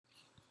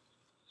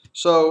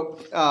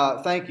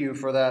Thank you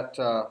for that,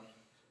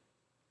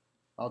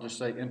 I'll just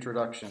say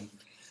introduction.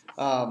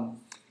 Um,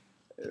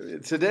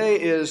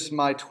 Today is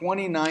my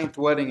 29th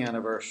wedding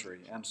anniversary,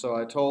 and so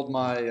I told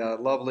my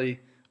lovely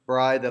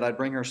bride that I'd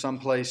bring her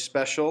someplace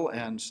special,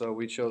 and so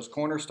we chose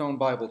Cornerstone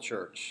Bible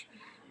Church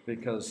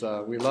because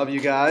we love you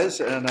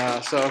guys, and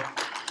so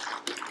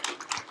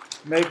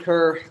make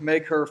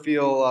her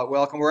feel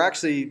welcome.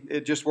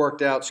 It just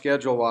worked out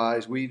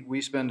schedule-wise.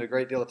 We spend a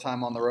great deal of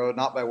time on the road,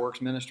 Not by Works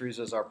Ministries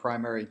as our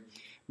primary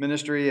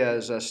ministry,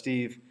 as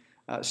Steve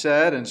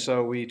said, and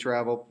so we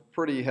travel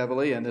pretty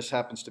heavily, and this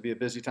happens to be a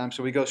busy time.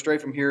 So we go straight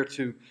from here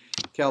to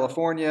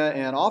California,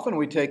 and often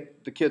we take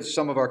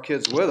some of our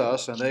kids with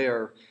us, and they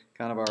are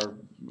kind of our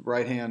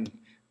right-hand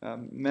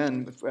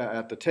men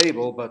at the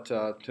table, but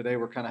today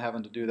we're kind of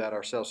having to do that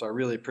ourselves. So I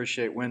really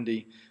appreciate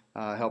Wendy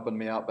helping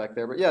me out back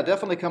there. But yeah,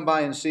 definitely come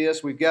by and see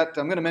us. I'm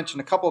going to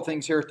mention a couple of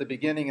things here at the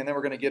beginning, and then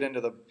we're going to get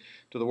into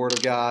the Word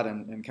of God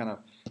and kind of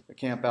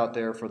camp out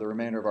there for the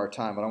remainder of our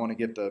time. But I want to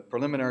get the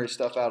preliminary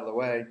stuff out of the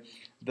way.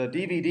 The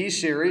DVD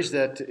series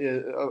that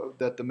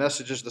the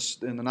messages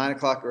in the 9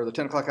 o'clock or the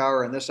 10 o'clock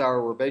hour and this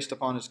hour were based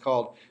upon is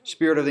called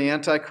Spirit of the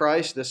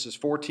Antichrist. This is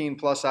 14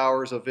 plus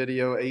hours of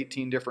video,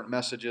 18 different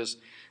messages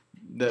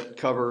that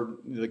cover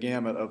the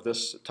gamut of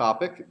this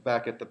topic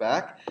back at the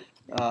back.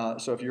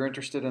 So if you're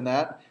interested in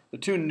that. The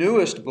two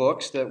newest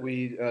books that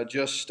we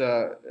just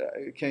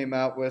came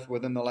out with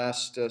within the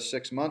last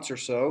 6 months or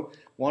so,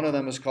 one of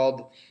them is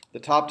called The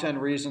Top 10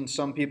 Reasons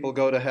Some People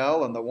Go to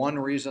Hell and the One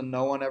Reason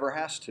No One Ever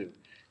Has to.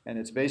 And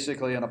it's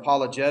basically an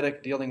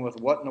apologetic dealing with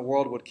what in the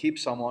world would keep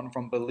someone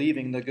from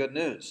believing the good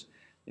news.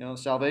 You know,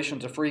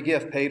 salvation's a free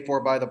gift paid for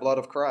by the blood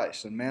of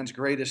Christ, and man's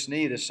greatest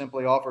need is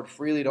simply offered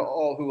freely to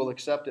all who will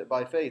accept it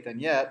by faith. And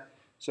yet,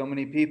 so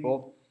many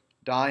people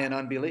die in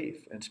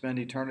unbelief and spend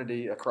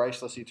eternity, a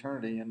Christless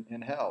eternity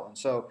in hell. And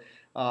so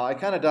I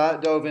kind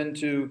of dove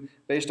into,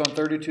 based on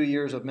 32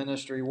 years of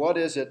ministry, what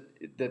is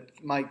it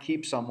that might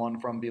keep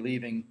someone from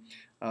believing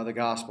the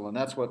gospel? And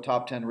that's what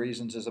Top 10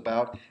 Reasons is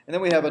about. And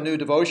then we have a new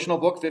devotional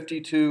book,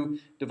 52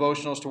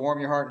 devotionals to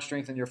warm your heart and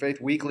strengthen your faith,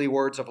 Weekly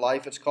Words of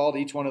Life it's called.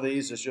 Each one of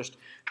these is just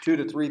 2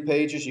 to 3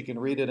 pages. You can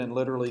read it in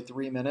literally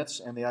 3 minutes.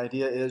 And the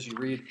idea is you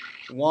read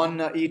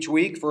one each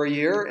week for a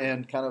year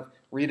and kind of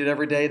read it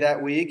every day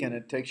that week, and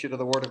it takes you to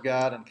the Word of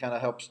God and kind of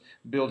helps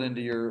build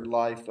into your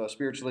life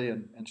spiritually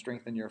and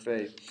strengthen your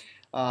faith.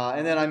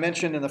 And then I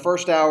mentioned in the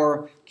first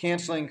hour,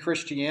 Canceling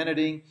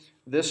Christianity.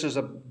 This is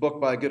a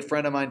book by a good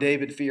friend of mine,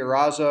 David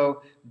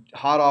Fiorazo,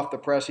 hot off the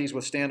press. He's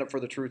with Stand Up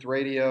for the Truth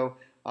Radio,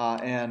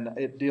 and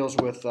it deals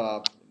with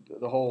the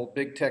whole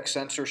big tech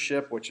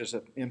censorship, which has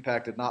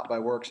impacted Not by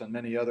Works and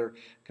many other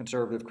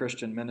conservative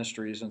Christian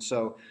ministries. And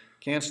so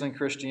Canceling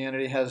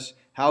Christianity has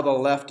how the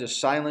left is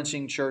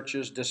silencing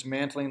churches,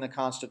 dismantling the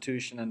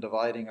Constitution, and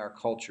dividing our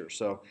culture.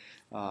 So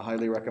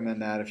highly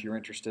recommend that if you're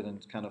interested in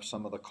kind of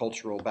some of the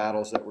cultural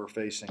battles that we're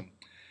facing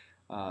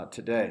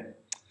today.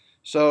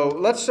 So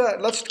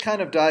let's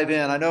kind of dive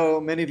in. I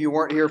know many of you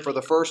weren't here for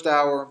the first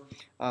hour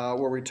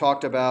where we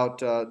talked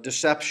about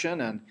deception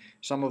and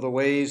some of the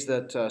ways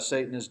that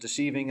Satan is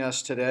deceiving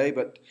us today.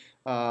 But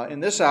in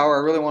this hour,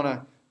 I really want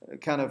to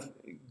kind of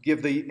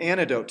give the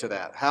antidote to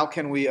that. How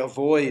can we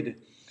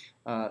avoid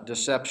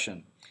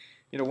deception?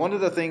 You know, one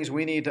of the things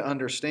we need to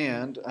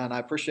understand, and I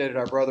appreciated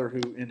our brother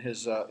who in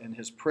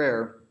his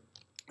prayer,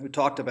 who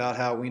talked about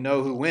how we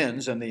know who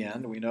wins in the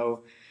end. We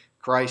know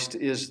Christ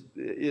is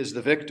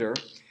the victor.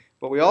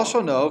 But we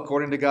also know,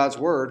 according to God's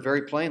Word,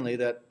 very plainly,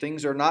 that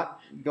things are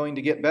not going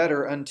to get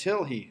better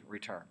until He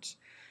returns.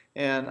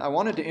 And I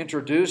wanted to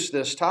introduce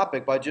this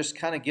topic by just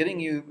kind of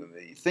getting you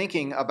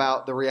thinking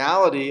about the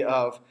reality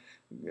of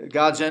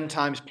God's end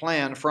times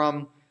plan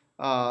from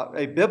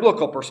a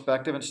biblical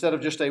perspective instead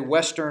of just a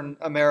Western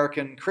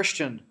American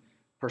Christian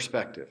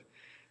perspective.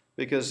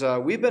 Because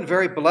we've been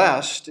very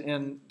blessed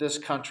in this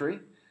country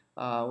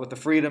with the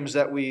freedoms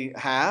that we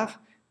have.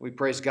 We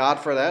praise God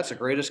for that. It's the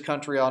greatest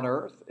country on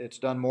earth. It's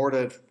done more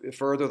to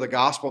further the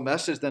gospel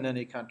message than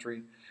any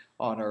country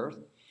on earth.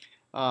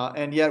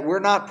 And yet we're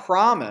not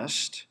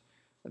promised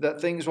that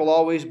things will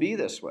always be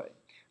this way.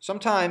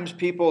 Sometimes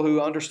people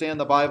who understand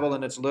the Bible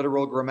in its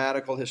literal,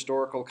 grammatical,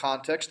 historical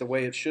context, the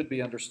way it should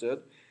be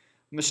understood,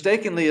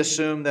 mistakenly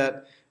assume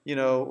that, you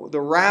know,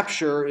 the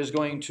rapture is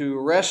going to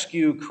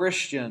rescue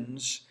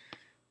Christians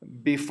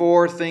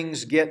before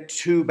things get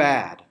too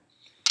bad.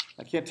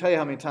 I can't tell you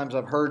how many times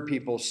I've heard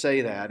people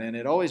say that, and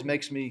it always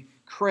makes me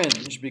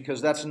cringe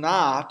because that's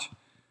not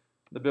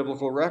the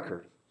biblical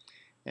record.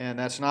 And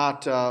that's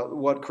not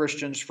what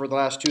Christians for the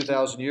last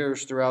 2,000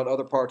 years throughout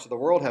other parts of the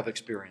world have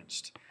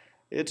experienced.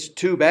 It's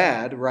too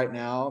bad right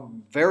now,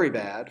 very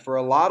bad, for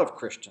a lot of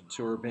Christians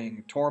who are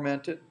being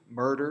tormented,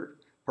 murdered,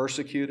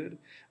 persecuted.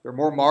 There are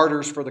more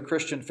martyrs for the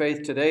Christian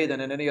faith today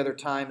than in any other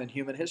time in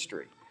human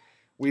history.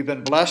 We've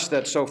been blessed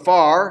that so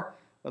far,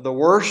 the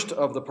worst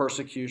of the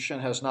persecution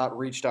has not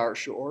reached our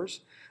shores,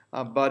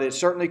 but it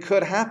certainly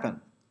could happen.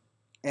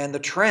 And the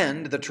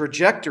trend, the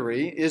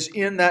trajectory is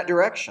in that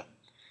direction.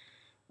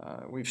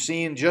 We've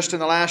seen just in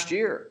the last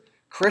year,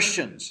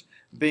 Christians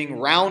being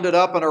rounded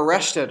up and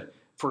arrested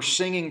for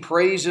singing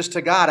praises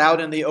to God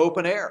out in the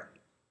open air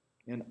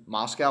in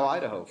Moscow,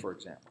 Idaho, for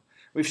example.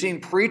 We've seen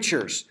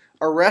preachers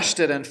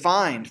arrested and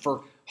fined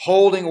for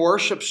holding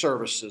worship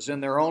services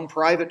in their own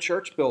private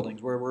church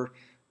buildings where we're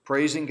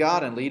praising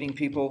God and leading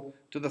people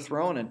to the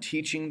throne and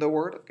teaching the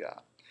Word of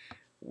God.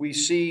 We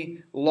see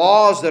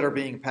laws that are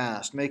being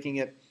passed, making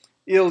it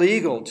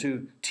illegal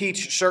to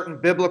teach certain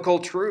biblical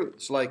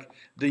truths, like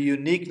the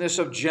uniqueness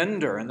of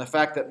gender and the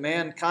fact that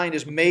mankind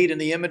is made in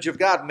the image of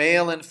God,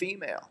 male and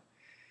female.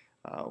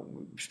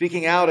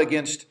 Speaking out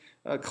against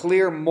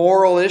clear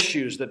moral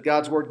issues that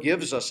God's Word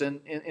gives us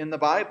in the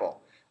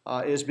Bible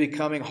is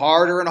becoming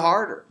harder and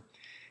harder.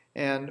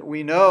 And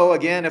we know,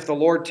 again, if the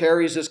Lord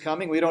tarries his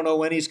coming, we don't know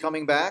when he's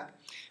coming back,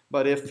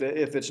 but if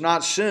it's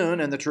not soon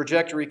and the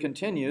trajectory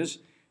continues,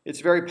 it's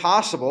very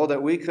possible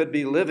that we could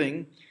be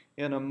living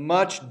in a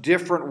much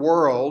different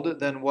world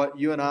than what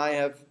you and I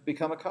have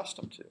become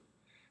accustomed to.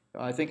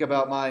 I think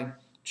about my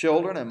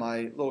children and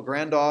my little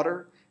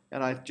granddaughter,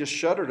 and I just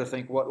shudder to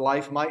think what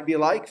life might be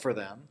like for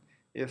them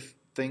if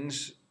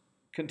things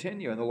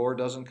continue and the Lord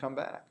doesn't come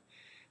back.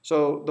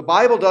 So the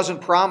Bible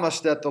doesn't promise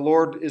that the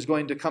Lord is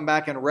going to come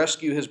back and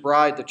rescue his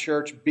bride, the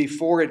church,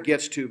 before it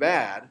gets too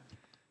bad.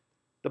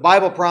 The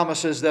Bible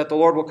promises that the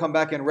Lord will come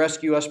back and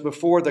rescue us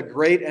before the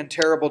great and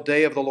terrible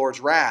day of the Lord's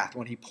wrath,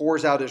 when he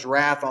pours out his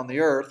wrath on the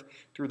earth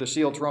through the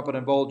sealed trumpet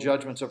and bold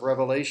judgments of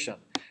Revelation.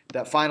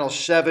 That final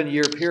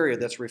 7-year period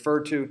that's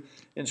referred to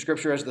in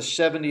Scripture as the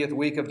 70th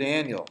week of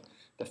Daniel.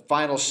 The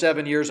final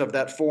 7 years of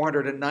that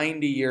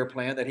 490-year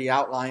plan that he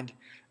outlined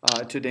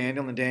to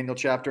Daniel in Daniel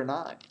chapter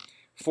 9.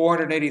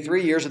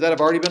 483 years of that have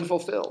already been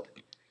fulfilled.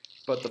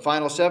 But the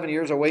final 7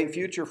 years await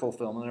future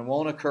fulfillment and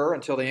won't occur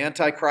until the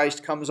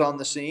Antichrist comes on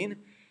the scene,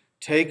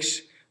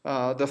 takes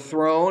the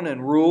throne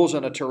and rules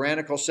in a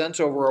tyrannical sense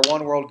over a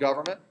one-world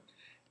government,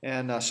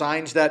 and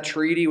signs that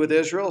treaty with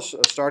Israel,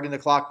 starting the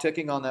clock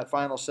ticking on that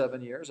final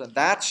 7 years. And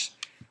that's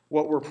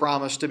what we're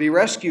promised to be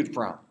rescued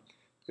from,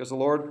 because the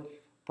Lord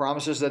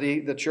promises that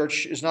the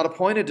church is not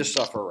appointed to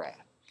suffer wrath.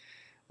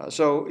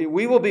 So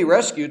we will be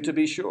rescued, to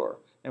be sure.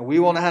 And we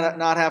will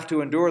not have to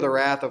endure the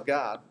wrath of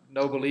God.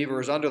 No believer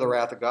is under the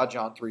wrath of God,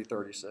 John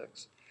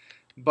 3:36.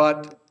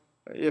 But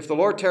if the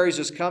Lord tarries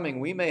his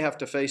coming, we may have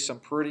to face some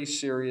pretty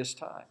serious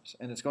times.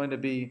 And it's going to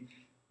be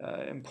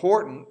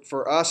important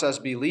for us as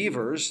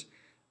believers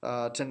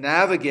to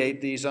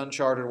navigate these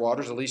uncharted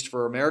waters, at least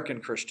for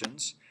American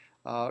Christians,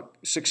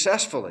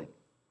 successfully.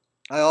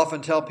 I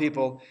often tell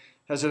people,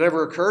 has it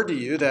ever occurred to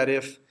you that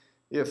if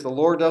the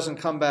Lord doesn't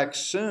come back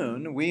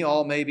soon, we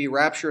all may be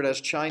raptured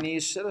as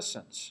Chinese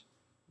citizens?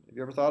 Have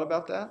you ever thought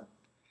about that?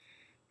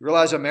 You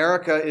realize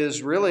America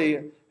is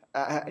really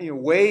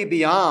way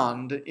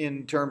beyond,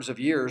 in terms of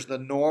years, the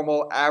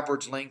normal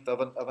average length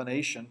of a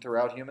nation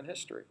throughout human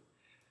history.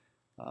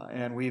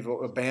 And we've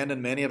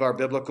abandoned many of our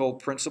biblical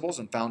principles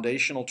and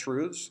foundational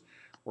truths.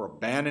 We're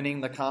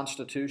abandoning the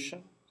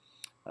Constitution.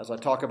 As I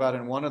talk about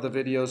in one of the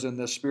videos in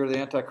the Spirit of the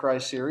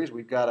Antichrist series,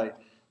 we've got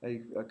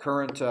a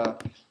current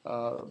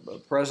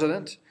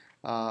president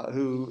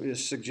who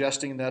is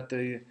suggesting that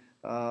the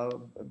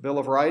Bill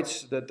of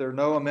Rights, that there are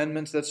no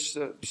amendments that's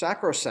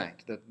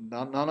sacrosanct, that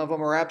none of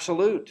them are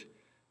absolute,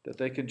 that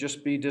they can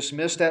just be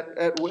dismissed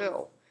at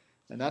will.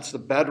 And that's the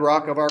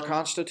bedrock of our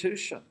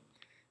Constitution.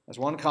 As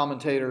one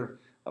commentator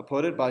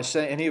put it by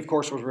saying, and he of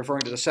course was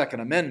referring to the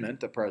Second Amendment,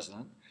 the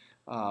president,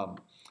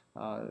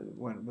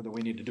 when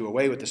we need to do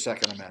away with the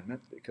Second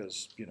Amendment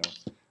because,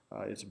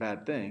 it's a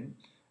bad thing.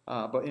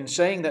 But in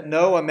saying that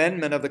no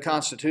amendment of the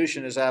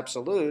Constitution is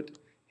absolute,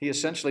 he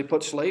essentially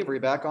put slavery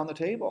back on the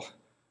table.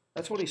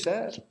 That's what he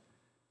said.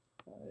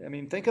 I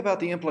mean, think about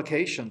the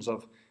implications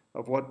of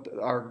what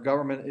our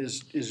government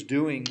is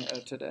doing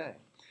today.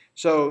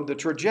 So the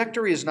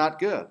trajectory is not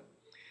good.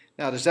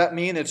 Now, does that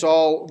mean it's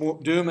all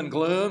doom and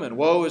gloom and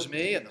woe is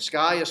me and the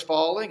sky is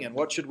falling and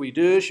what should we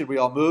do? Should we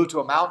all move to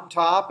a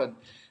mountaintop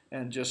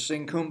and just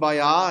sing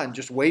Kumbaya and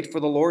just wait for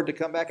the Lord to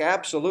come back?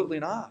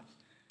 Absolutely not.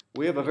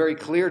 We have a very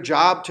clear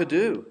job to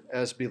do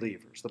as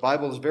believers. The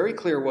Bible is very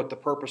clear what the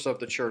purpose of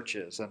the church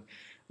is. And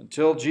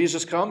until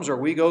Jesus comes or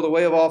we go the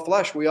way of all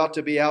flesh, we ought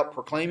to be out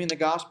proclaiming the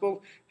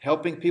gospel,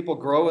 helping people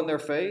grow in their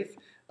faith,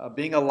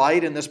 being a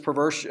light in this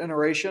perverse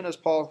generation, as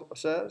Paul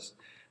says.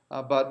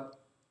 But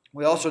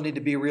we also need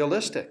to be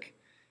realistic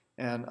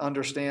and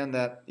understand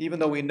that even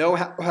though we know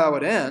how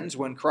it ends,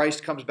 when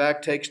Christ comes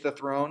back, takes the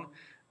throne,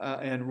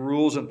 and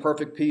rules in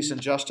perfect peace and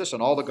justice,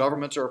 and all the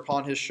governments are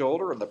upon his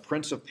shoulder, and the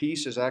Prince of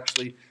Peace is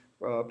actually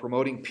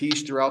promoting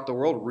peace throughout the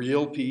world,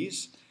 real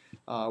peace.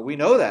 We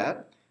know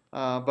that.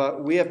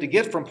 But we have to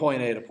get from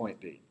point A to point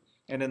B.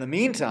 And in the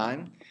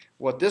meantime,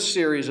 what this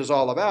series is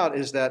all about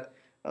is that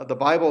the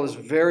Bible is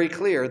very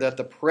clear that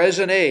the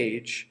present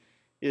age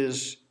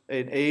is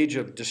an age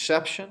of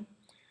deception.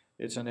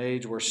 It's an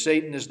age where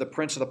Satan is the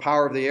prince of the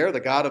power of the air,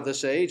 the god of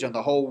this age, and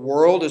the whole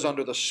world is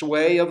under the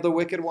sway of the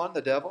wicked one,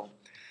 the devil.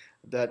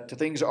 That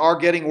things are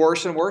getting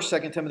worse and worse,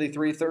 2 Timothy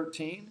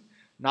 3:13,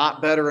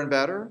 not better and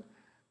better.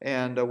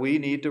 And we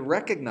need to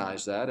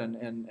recognize that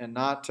and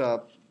not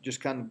just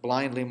kind of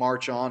blindly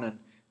march on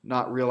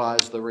not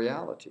realize the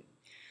reality.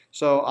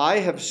 So I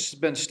have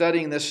been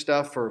studying this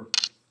stuff for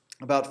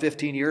about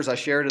 15 years. I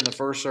shared in the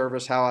first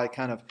service how I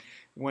kind of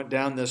went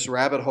down this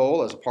rabbit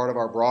hole as a part of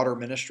our broader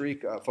ministry,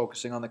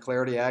 focusing on the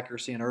clarity,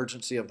 accuracy, and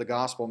urgency of the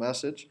gospel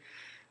message.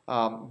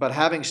 But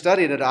having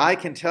studied it, I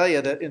can tell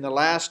you that in the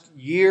last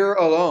year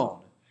alone,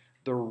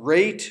 the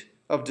rate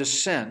of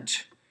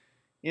descent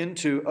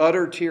into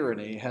utter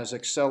tyranny has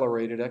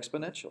accelerated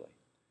exponentially.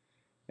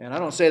 And I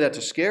don't say that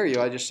to scare you.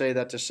 I just say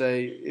that to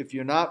say if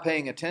you're not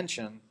paying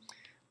attention,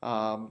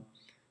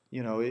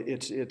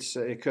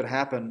 it could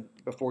happen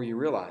before you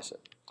realize it.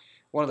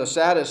 One of the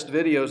saddest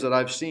videos that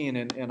I've seen,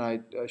 and I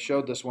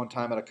showed this one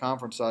time at a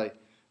conference I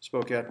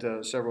spoke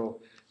at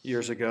several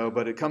years ago,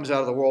 but it comes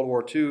out of the World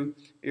War II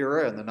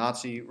era and the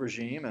Nazi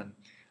regime. And,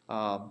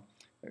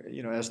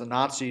 as the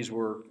Nazis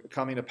were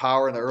coming to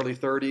power in the early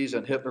 30s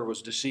and Hitler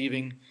was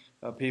deceiving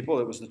people,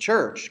 it was the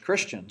church,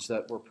 Christians,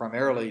 that were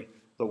primarily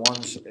the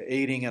ones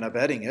aiding and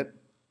abetting it.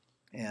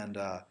 And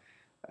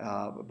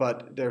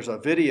but there's a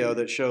video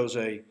that shows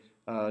a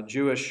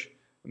Jewish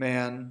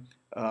man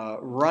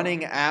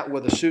running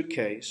with a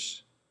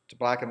suitcase. It's a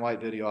black and white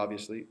video,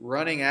 obviously,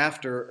 running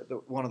after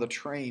one of the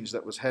trains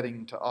that was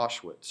heading to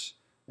Auschwitz,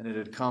 and it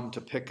had come to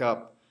pick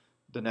up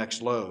the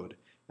next load.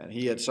 And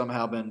he had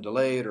somehow been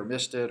delayed or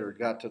missed it or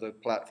got to the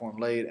platform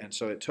late, and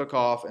so it took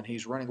off, and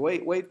he's running,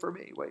 wait for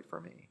me, wait for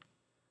me.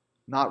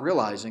 Not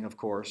realizing, of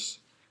course,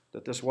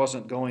 that this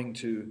wasn't going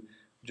to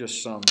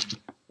just some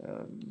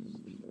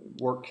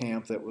work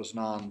camp that was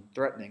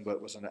non-threatening,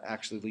 but was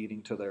actually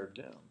leading to their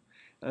doom.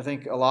 And I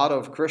think a lot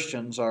of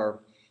Christians are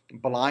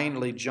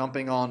blindly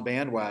jumping on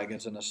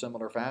bandwagons in a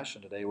similar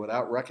fashion today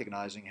without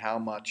recognizing how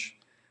much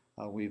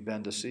we've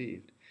been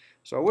deceived.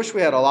 So I wish we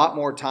had a lot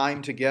more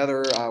time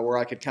together where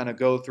I could kind of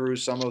go through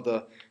some of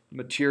the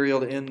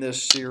material in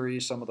this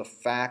series, some of the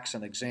facts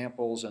and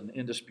examples and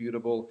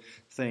indisputable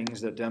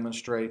things that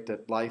demonstrate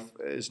that life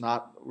is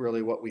not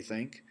really what we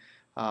think.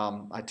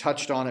 I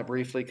touched on it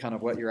briefly, kind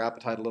of whet your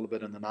appetite a little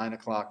bit in the 9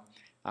 o'clock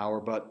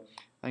hour, but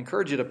I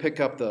encourage you to pick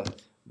up the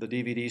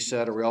DVD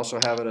set, or we also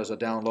have it as a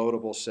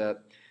downloadable set,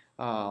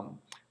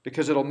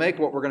 because it'll make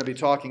what we're going to be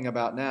talking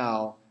about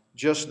now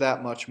just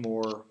that much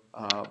more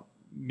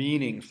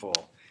meaningful.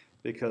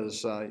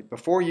 Because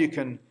before you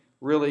can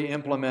really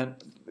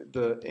implement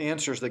the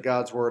answers that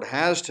God's Word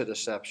has to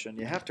deception,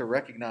 you have to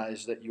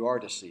recognize that you are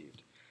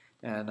deceived.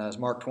 And as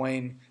Mark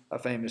Twain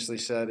famously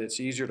said, it's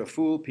easier to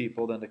fool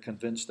people than to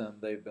convince them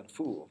they've been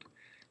fooled.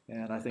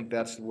 And I think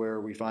that's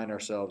where we find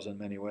ourselves in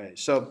many ways.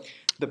 So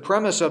the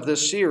premise of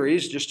this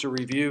series, just to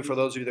review for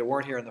those of you that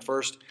weren't here in the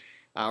first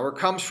hour,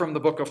 comes from the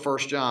book of 1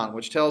 John,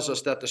 which tells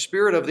us that the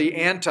spirit of the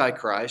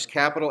Antichrist,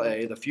 capital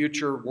A, the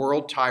future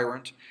world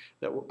tyrant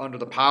that under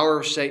the power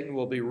of Satan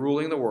will be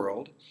ruling the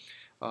world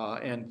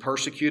and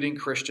persecuting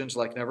Christians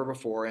like never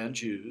before and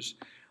Jews,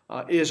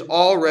 is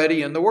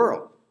already in the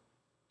world.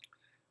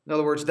 In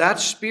other words, that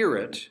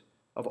spirit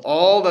of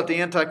all that the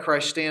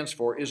Antichrist stands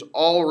for is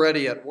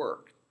already at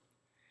work.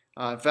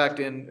 In fact,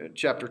 in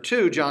chapter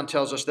 2, John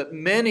tells us that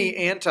many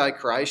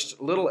antichrists,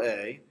 little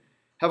a,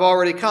 have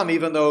already come,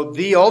 even though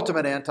the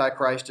ultimate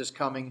Antichrist is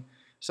coming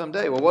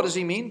someday. Well, what does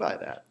he mean by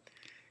that?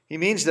 He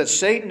means that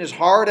Satan is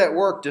hard at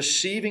work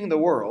deceiving the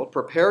world,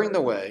 preparing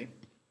the way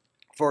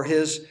for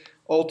his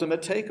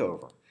ultimate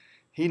takeover.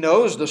 He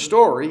knows the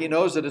story. He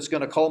knows that it's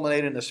going to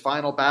culminate in this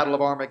final battle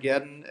of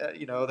Armageddon,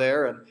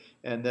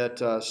 and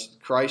that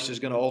Christ is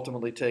going to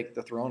ultimately take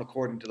the throne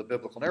according to the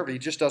biblical narrative. He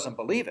just doesn't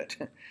believe it.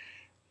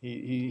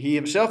 He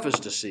himself is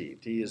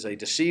deceived. He is a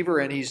deceiver,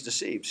 and he's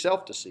deceived,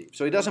 self-deceived.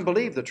 So he doesn't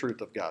believe the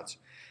truth of God's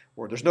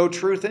word. There's no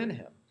truth in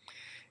him.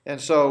 And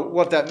so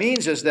what that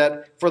means is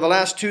that for the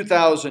last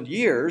 2,000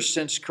 years,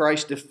 since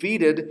Christ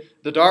defeated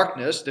the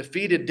darkness,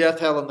 defeated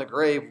death, hell, and the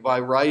grave by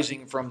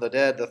rising from the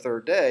dead the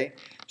third day,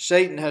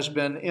 Satan has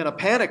been in a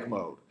panic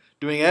mode,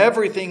 doing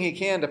everything he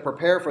can to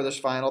prepare for this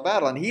final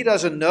battle. And he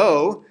doesn't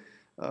know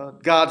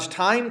God's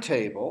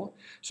timetable,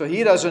 so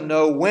he doesn't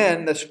know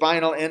when this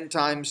final end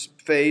times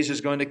phase is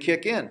going to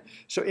kick in.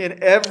 So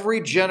in every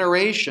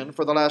generation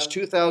for the last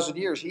 2,000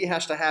 years, he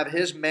has to have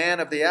his man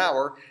of the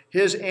hour,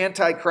 his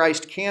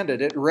Antichrist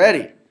candidate,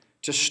 ready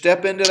to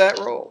step into that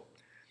role.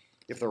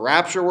 If the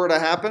rapture were to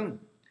happen,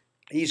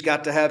 he's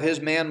got to have his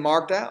man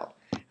marked out.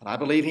 And I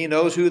believe he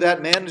knows who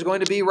that man is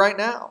going to be right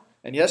now.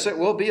 And yes, it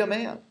will be a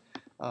man,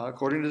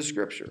 according to the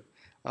Scripture.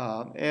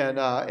 And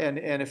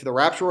if the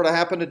rapture were to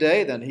happen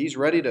today, then he's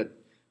ready to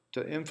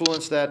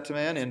influence that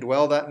man,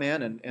 indwell that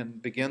man,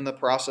 and begin the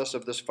process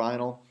of this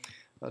final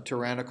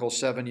tyrannical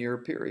 7-year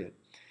period.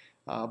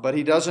 But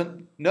he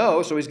doesn't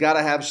know, so he's got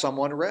to have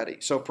someone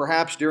ready. So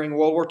perhaps during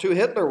World War II,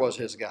 Hitler was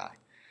his guy.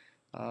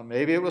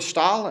 Maybe it was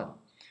Stalin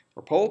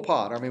or Pol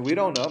Pot. I mean, we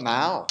don't know.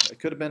 Mao. It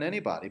could have been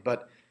anybody.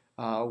 But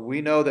we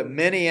know that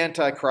many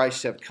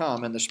antichrists have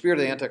come, and the spirit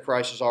of the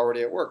Antichrist is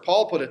already at work.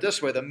 Paul put it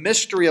this way: the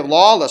mystery of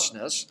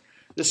lawlessness.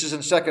 This is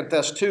in 2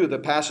 Thess 2. The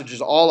passage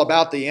is all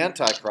about the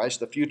Antichrist,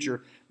 the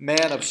future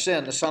man of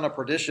sin, the son of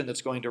perdition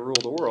that's going to rule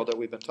the world that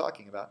we've been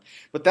talking about.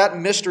 But that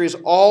mystery is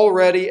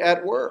already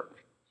at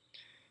work.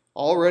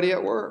 Already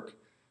at work.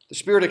 The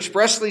Spirit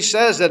expressly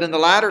says that in the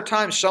latter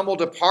times some will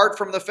depart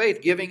from the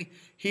faith, giving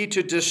heed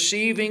to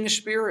deceiving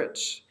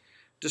spirits.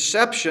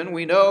 Deception,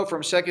 we know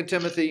from 2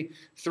 Timothy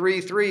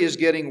 3:3, is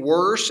getting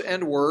worse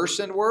and worse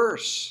and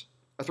worse.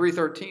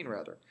 3:13,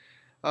 rather.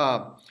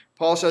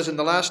 Paul says, in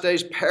the last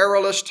days,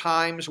 perilous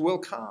times will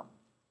come.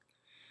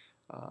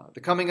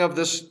 The coming of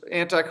this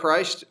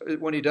Antichrist,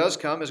 when he does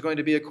come, is going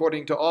to be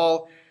according to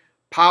all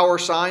power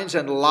signs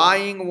and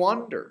lying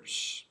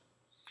wonders,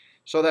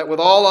 so that with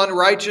all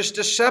unrighteous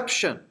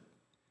deception,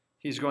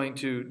 he's going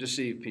to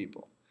deceive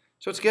people.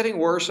 So it's getting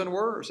worse and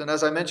worse. And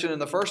as I mentioned in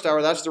the first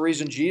hour, that's the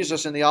reason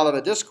Jesus in the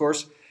Olivet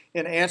Discourse,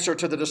 in answer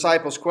to the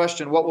disciples'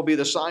 question, what will be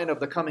the sign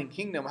of the coming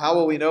kingdom? How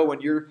will we know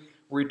when your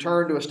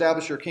return to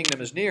establish your kingdom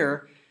is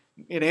near?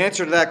 In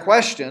answer to that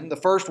question, the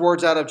first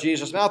words out of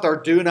Jesus' mouth are,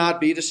 do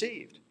not be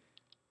deceived,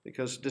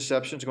 because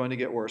deception is going to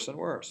get worse and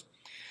worse.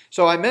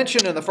 So I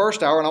mentioned in the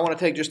first hour, and I want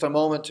to take just a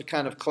moment to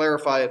kind of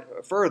clarify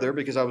it further,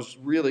 because I was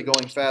really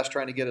going fast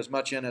trying to get as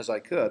much in as I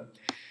could,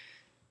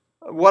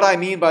 what I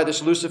mean by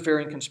this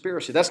Luciferian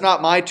conspiracy. That's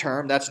not my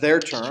term, that's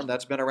their term.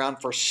 That's been around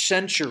for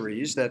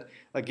centuries. That,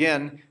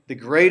 again, the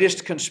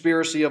greatest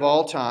conspiracy of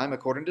all time,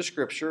 according to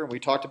Scripture, and we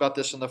talked about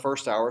this in the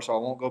first hour, so I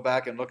won't go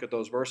back and look at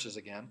those verses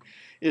again,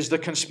 is the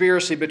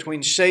conspiracy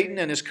between Satan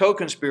and his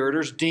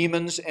co-conspirators,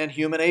 demons and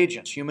human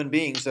agents, human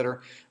beings that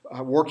are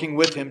working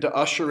with him to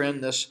usher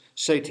in this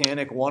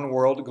satanic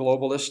one-world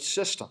globalist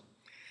system.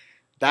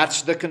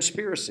 That's the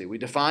conspiracy. We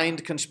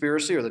defined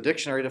conspiracy, or the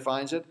dictionary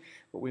defines it,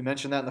 but we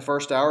mentioned that in the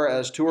first hour,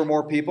 as two or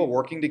more people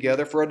working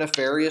together for a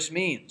nefarious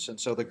means. And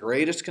so the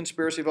greatest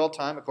conspiracy of all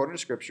time, according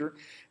to Scripture,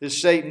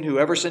 is Satan, who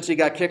ever since he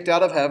got kicked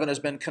out of heaven has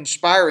been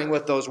conspiring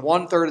with those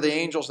 1/3 of the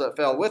angels that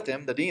fell with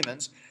him, the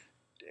demons,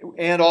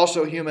 and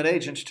also human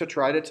agents, to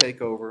try to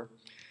take over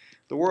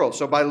the world.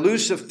 So by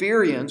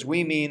Luciferians,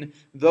 we mean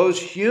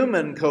those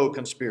human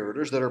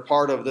co-conspirators that are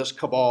part of this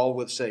cabal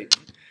with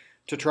Satan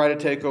to try to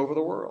take over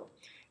the world.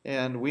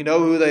 And we know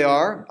who they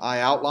are. I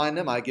outline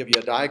them. I give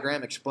you a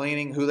diagram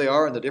explaining who they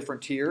are in the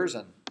different tiers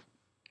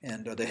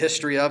and the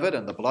history of it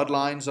and the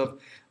bloodlines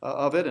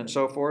of it and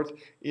so forth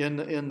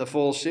in the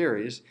full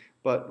series.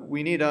 But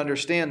we need to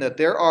understand that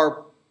there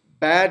are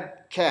bad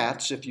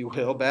cats, if you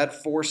will, bad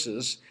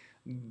forces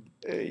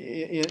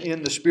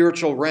in the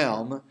spiritual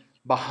realm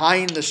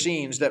behind the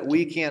scenes that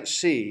we can't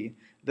see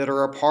that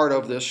are a part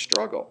of this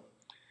struggle.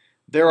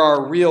 There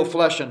are real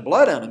flesh and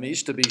blood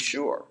enemies, to be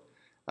sure.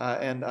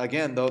 And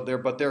again,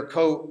 they're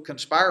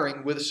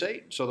co-conspiring with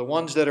Satan. So the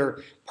ones that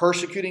are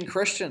persecuting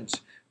Christians,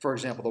 for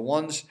example, the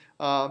ones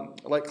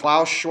like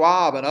Klaus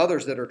Schwab and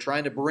others that are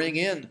trying to bring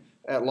in,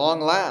 at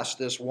long last,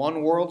 this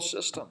one world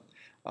system,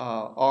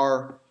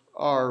 are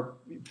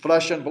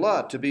flesh and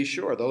blood, to be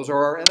sure. Those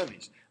are our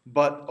enemies.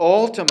 But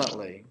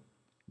ultimately,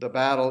 the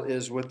battle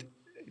is with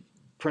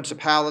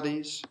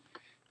principalities,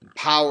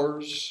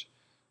 powers,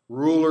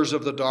 rulers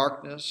of the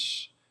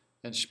darkness,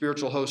 and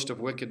spiritual host of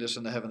wickedness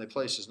in the heavenly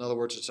places. In other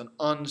words, it's an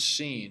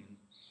unseen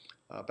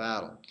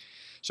battle.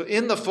 So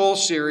in the full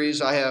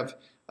series, I have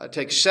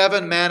take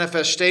 7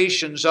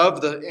 manifestations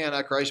of the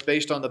Antichrist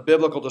based on the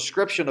biblical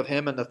description of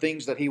him and the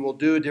things that he will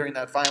do during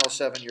that final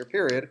 7-year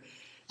period.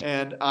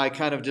 And I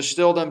kind of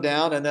distill them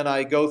down, and then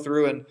I go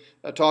through and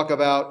talk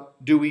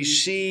about, do we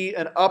see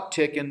an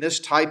uptick in this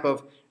type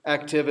of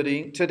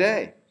activity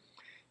today?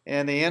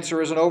 And the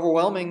answer is an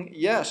overwhelming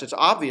yes. It's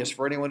obvious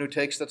for anyone who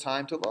takes the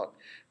time to look.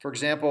 For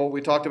example,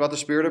 we talked about the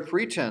spirit of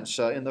pretense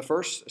in the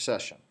first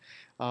session.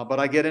 But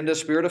I get into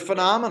spirit of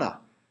phenomena.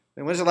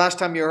 And when's the last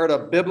time you heard a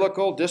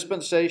biblical,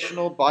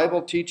 dispensational,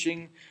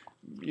 Bible-teaching,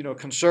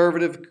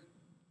 conservative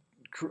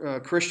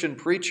Christian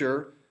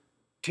preacher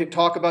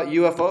talk about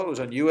UFOs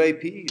and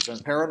UAPs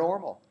and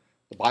paranormal?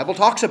 The Bible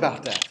talks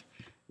about that.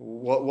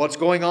 What's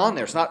going on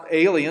there? It's not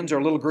aliens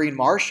or little green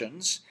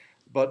Martians,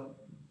 but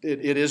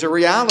it is a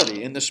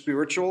reality in the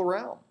spiritual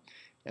realm.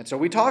 And so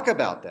we talk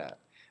about that.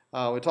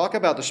 We talk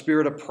about the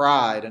spirit of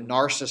pride and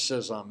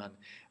narcissism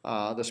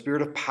and the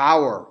spirit of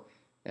power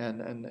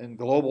and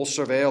global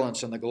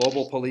surveillance and the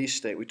global police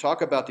state. We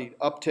talk about the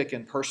uptick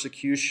in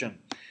persecution.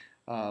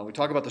 We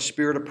talk about the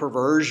spirit of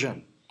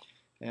perversion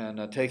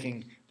and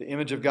taking the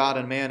image of God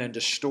and man and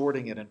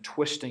distorting it and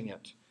twisting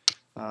it.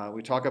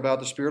 We talk about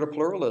the spirit of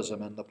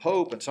pluralism and the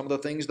Pope and some of the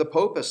things the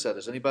Pope has said.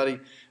 Has anybody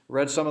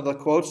read some of the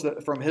quotes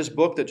from his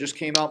book that just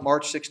came out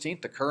March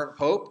 16th, the current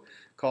Pope,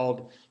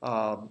 called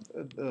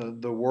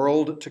The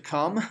World to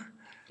Come,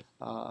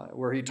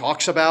 where he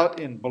talks about,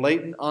 in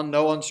blatant,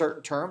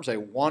 uncertain terms, a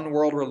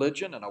one-world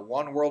religion and a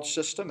one-world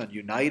system and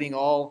uniting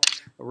all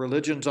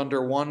religions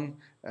under one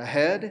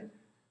head?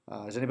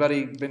 Has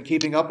anybody been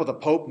keeping up with the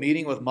Pope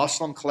meeting with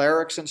Muslim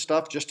clerics and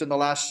stuff just in the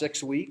last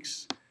 6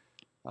 weeks?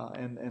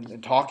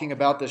 And talking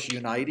about this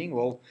uniting?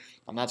 Well,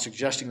 I'm not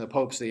suggesting the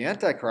Pope's the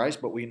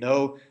Antichrist, but we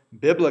know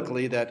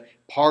biblically that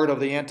part of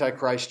the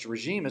Antichrist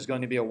regime is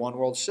going to be a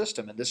one-world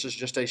system, and this is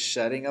just a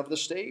setting of the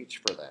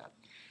stage for that.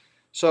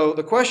 So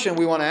the question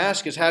we want to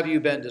ask is, have you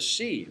been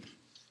deceived?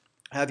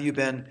 Have you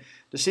been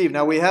deceived?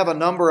 Now, we have a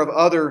number of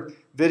other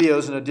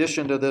videos in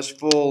addition to this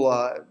full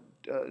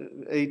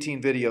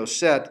 18-video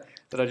set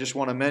that I just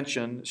want to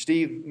mention.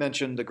 Steve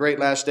mentioned The Great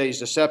Last Days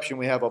Deception.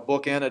 We have a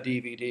book and a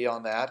DVD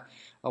on that.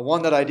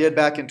 One that I did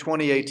back in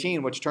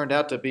 2018, which turned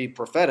out to be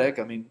prophetic.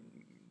 I mean,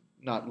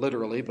 not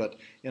literally, but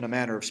in a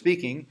manner of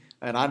speaking.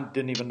 And I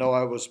didn't even know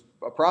I was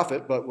a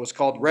prophet, but was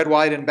called Red,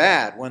 White, and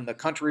Bad, When the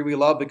Country We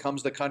Love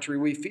Becomes the Country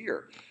We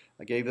Fear.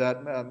 I gave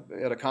that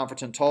at a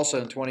conference in Tulsa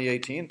in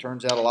 2018.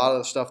 Turns out a lot of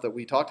the stuff that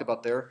we talked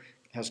about there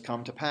has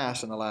come to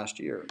pass in the last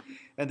year.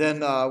 And then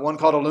one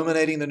called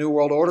Illuminating the New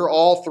World Order.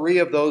 All three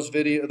of those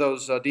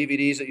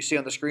DVDs that you see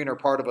on the screen are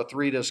part of a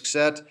 3-disc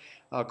set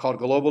called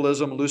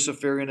Globalism,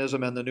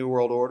 Luciferianism, and the New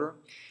World Order.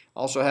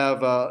 Also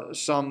have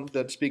some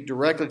that speak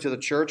directly to the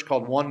church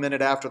called 1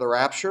 Minute After the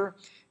Rapture,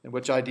 in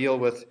which I deal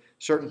with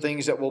certain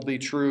things that will be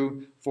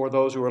true for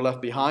those who are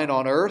left behind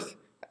on earth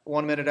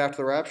 1 minute after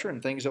the rapture,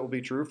 and things that will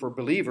be true for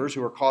believers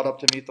who are caught up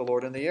to meet the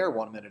Lord in the air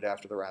 1 minute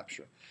after the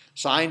rapture.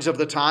 Signs of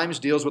the Times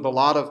deals with a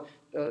lot of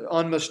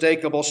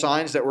unmistakable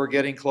signs that we're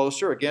getting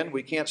closer. Again,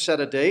 we can't set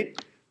a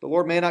date. The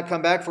Lord may not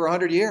come back for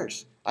 100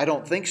 years. I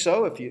don't think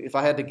so, if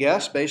I had to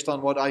guess, based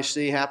on what I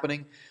see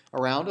happening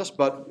around us,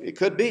 but it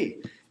could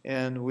be.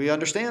 And we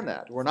understand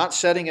that. We're not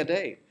setting a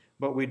date,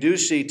 but we do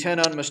see 10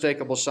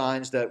 unmistakable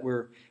signs that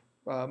we're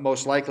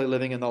most likely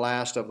living in the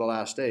last of the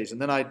last days. And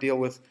then I deal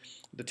with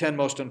the 10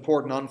 most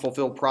important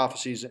unfulfilled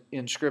prophecies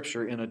in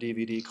Scripture in a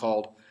DVD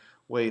called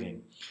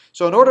Waiting.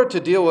 So in order to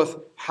deal with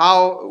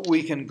how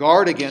we can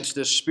guard against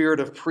this spirit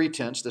of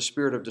pretense, the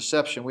spirit of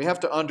deception, we have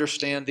to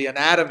understand the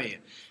anatomy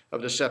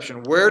of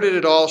deception. Where did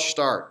it all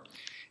start?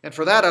 And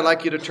for that, I'd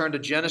like you to turn to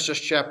Genesis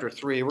chapter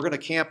 3. We're going to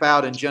camp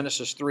out in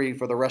Genesis 3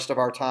 for the rest of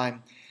our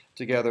time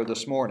together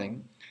this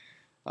morning.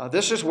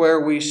 This is where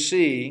we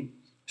see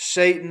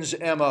Satan's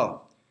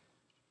M.O.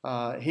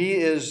 He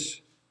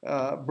is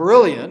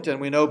brilliant,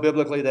 and we know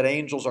biblically that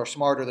angels are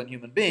smarter than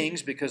human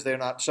beings because they're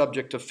not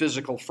subject to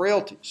physical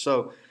frailty.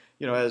 So,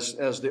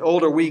 as the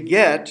older we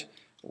get,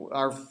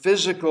 our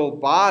physical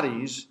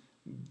bodies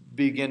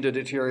begin to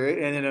deteriorate,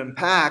 and it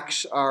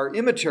impacts our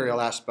immaterial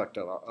aspect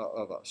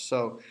of us.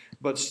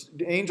 But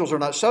angels are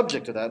not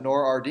subject to that,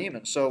 nor are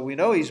demons. So we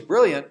know he's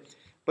brilliant,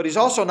 but he's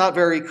also not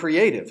very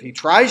creative. He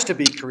tries to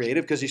be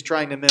creative because he's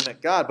trying to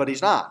mimic God, but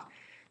he's not.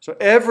 So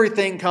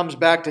everything comes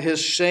back to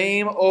his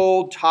same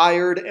old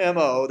tired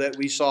M.O. that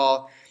we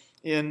saw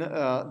in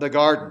the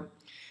garden.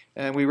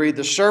 And we read,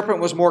 the serpent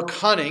was more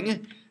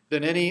cunning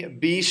than any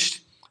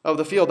beast of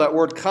the field. That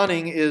word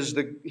cunning is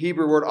the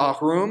Hebrew word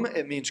ahrum.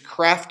 It means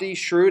crafty,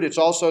 shrewd. It's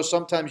also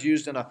sometimes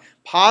used in a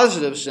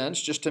positive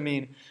sense, just to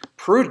mean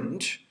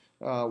prudent,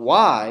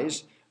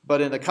 wise. But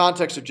in the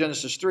context of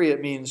Genesis 3,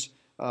 it means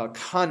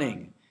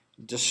cunning,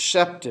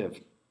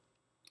 deceptive.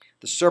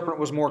 The serpent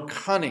was more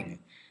cunning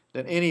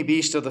than any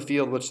beast of the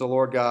field which the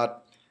Lord God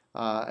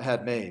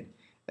had made.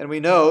 And we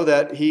know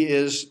that he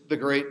is the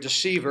great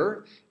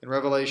deceiver. In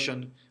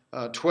Revelation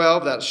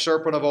 12, that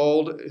serpent of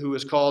old who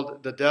is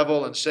called the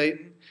devil and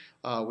Satan.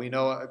 We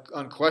know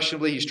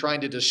unquestionably he's trying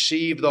to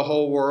deceive the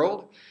whole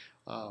world.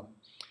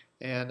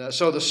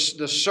 So the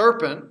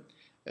serpent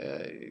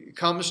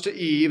comes to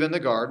Eve in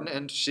the garden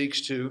and seeks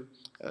to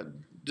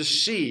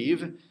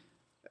deceive,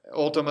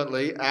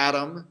 ultimately,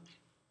 Adam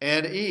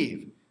and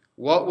Eve.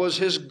 What was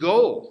his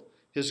goal?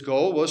 His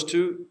goal was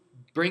to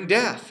bring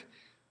death.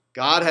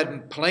 God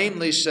had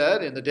plainly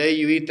said, in the day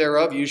you eat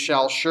thereof, you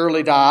shall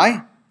surely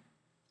die.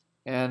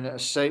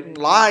 And Satan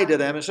lied to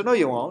them and said, no,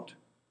 you won't.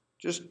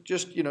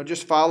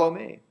 Just follow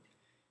me.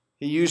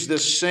 He used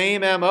this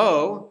same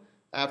M.O.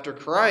 after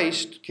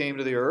Christ came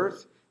to the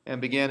earth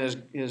and began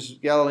his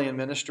Galilean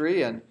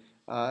ministry. And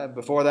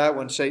before that,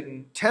 when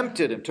Satan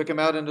tempted him, took him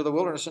out into the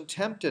wilderness and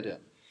tempted him.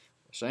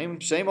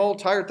 Same old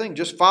tired thing.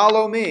 Just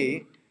follow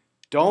me.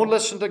 Don't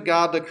listen to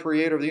God, the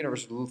creator of the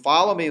universe.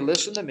 Follow me,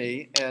 listen to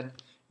me, and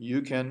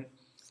you can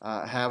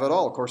have it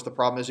all. Of course, the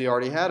problem is he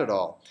already had it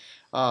all.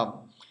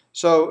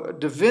 So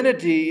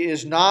divinity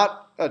is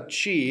not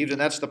achieved,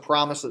 and that's the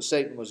promise that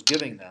Satan was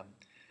giving them,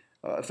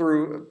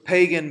 through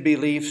pagan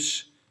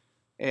beliefs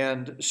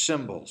and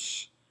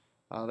symbols.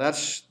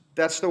 That's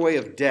the way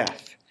of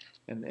death.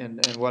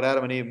 And what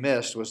Adam and Eve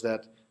missed was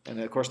that, and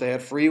of course they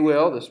had free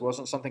will. This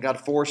wasn't something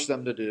God forced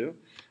them to do.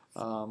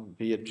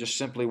 He had just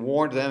simply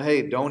warned them,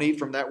 hey, don't eat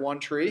from that one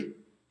tree.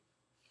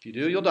 If you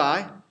do, you'll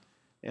die.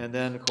 And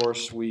then, of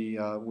course, we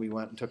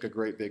went and took a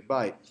great big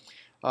bite.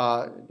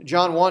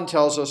 John 1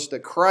 tells us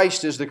that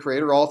Christ is the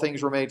creator. All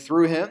things were made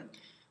through him.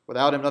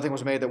 Without him, nothing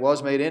was made that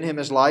was made. In him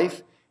is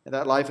life, and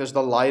that life is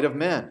the light of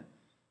men.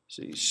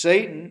 See,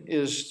 Satan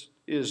is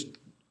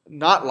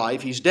not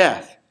life, he's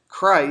death.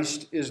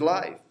 Christ is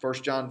life. 1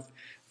 John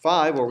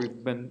 5, where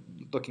we've been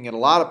looking at a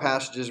lot of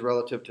passages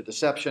relative to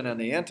deception and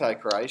the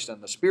Antichrist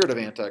and the spirit of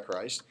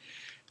Antichrist,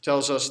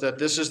 tells us that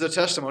this is the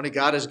testimony.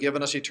 God has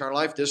given us eternal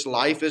life. This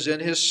life is in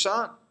his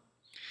Son.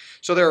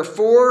 So there are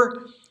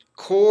four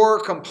core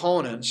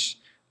components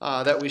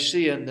that we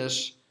see in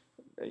this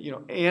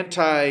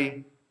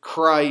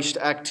Antichrist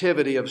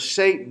activity of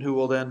Satan, who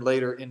will then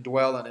later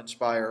indwell and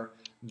inspire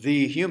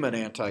the human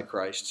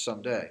Antichrist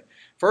someday.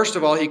 First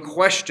of all, he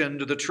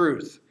questioned the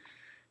truth.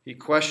 He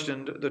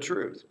questioned the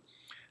truth.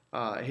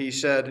 He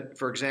said,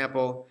 for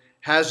example,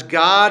 has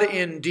God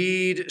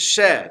indeed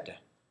said,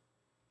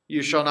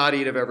 you shall not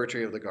eat of every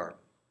tree of the garden?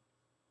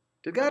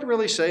 Did God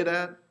really say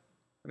that?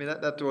 I mean,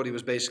 that's what he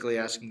was basically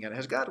asking at.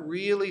 Has God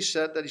really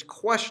said that? He's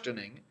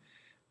questioning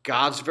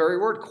God's very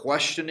word,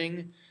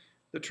 questioning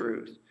the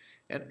truth.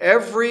 And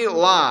every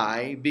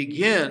lie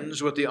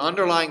begins with the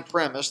underlying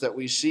premise that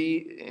we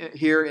see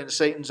here in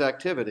Satan's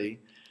activity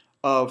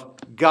of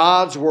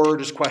God's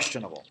word is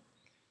questionable.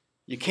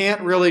 You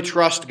can't really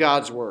trust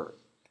God's word.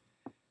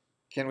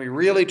 Can we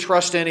really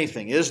trust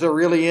anything? Is there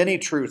really any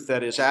truth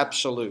that is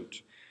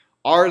absolute?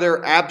 Are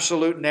there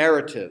absolute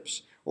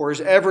narratives? Or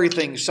is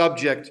everything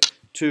subject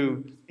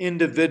to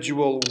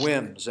individual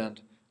whims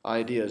and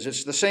ideas?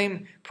 It's the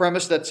same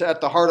premise that's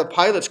at the heart of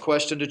Pilate's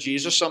question to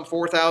Jesus some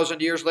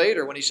 4,000 years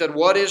later when he said,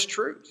 what is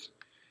truth?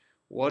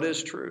 What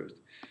is truth?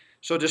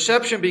 So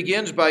deception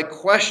begins by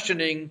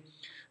questioning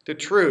the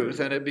truth,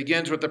 and it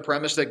begins with the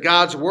premise that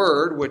God's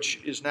word,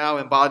 which is now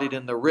embodied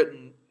in the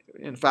written,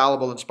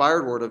 infallible,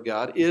 inspired word of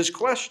God, is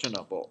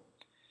questionable.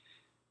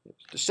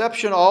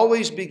 Deception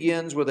always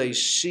begins with a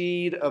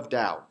seed of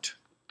doubt.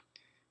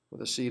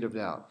 With a seed of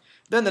doubt.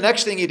 Then the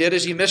next thing he did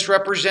is he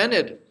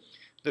misrepresented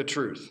the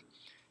truth.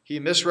 He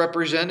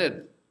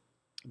misrepresented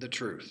the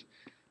truth.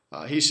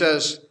 He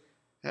says,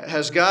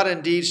 has God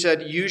indeed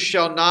said, you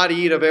shall not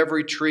eat of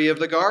every tree of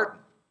the garden?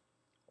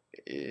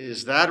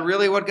 Is that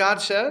really what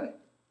God said?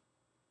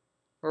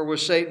 Or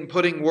was Satan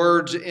putting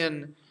words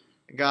in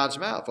God's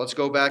mouth? Let's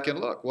go back and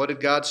look. What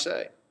did God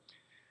say?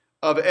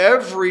 Of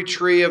every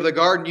tree of the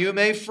garden you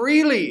may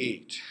freely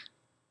eat.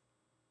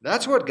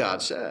 That's what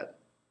God said.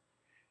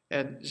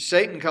 And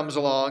Satan comes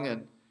along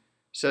and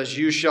says,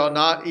 you shall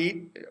not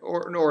eat,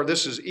 or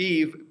this is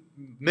Eve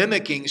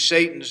mimicking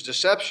Satan's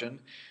deception,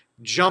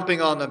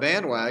 jumping on the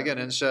bandwagon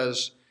and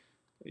says,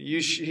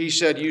 he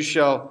said, you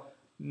shall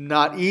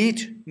not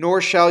eat,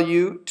 nor shall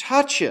you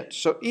touch it.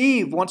 So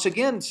Eve, once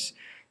again,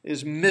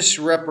 is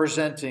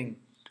misrepresenting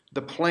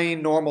the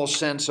plain, normal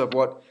sense of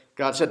what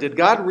God said. Did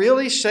God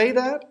really say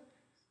that?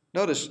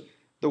 Notice,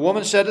 the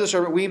woman said to the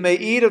serpent, we may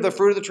eat of the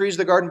fruit of the trees of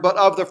the garden, but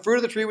of the fruit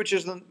of the tree which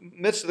is in the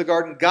midst of the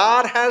garden,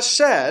 God has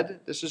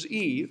said, this is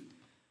Eve,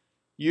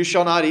 you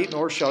shall not eat,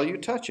 nor shall you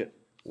touch it.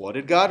 What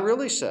did God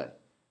really say?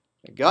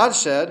 God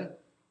said,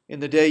 in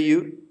the day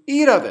you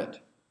eat of it,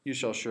 you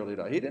shall surely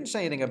die. He didn't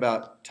say anything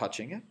about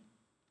touching it.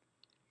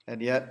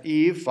 And yet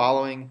Eve,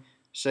 following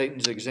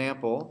Satan's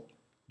example,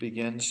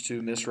 begins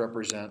to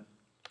misrepresent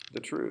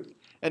the truth.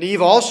 And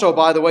Eve also,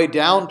 by the way,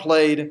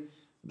 downplayed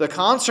the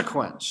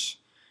consequence.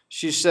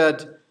 She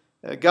said,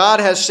 God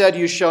has said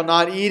you shall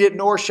not eat it,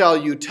 nor shall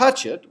you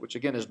touch it, which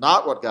again is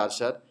not what God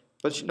said.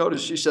 But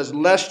notice she says,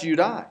 lest you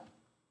die.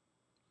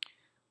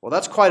 Well,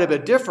 that's quite a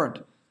bit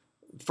different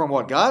from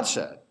what God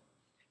said.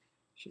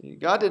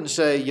 God didn't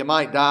say you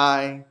might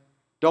die,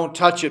 don't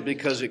touch it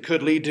because it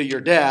could lead to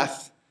your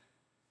death.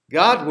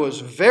 God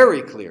was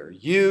very clear,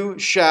 you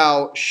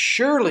shall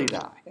surely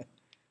die.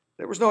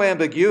 There was no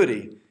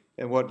ambiguity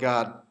in what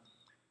God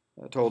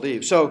told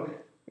Eve. So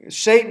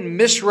Satan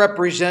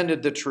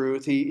misrepresented the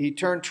truth. He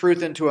turned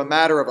truth into a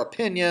matter of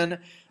opinion,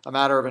 a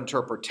matter of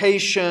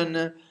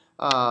interpretation.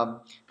 And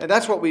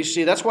that's what we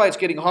see. That's why it's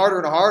getting harder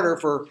and harder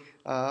for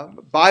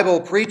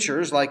Bible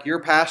preachers like your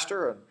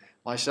pastor and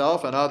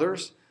myself and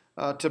others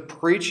to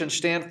preach and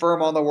stand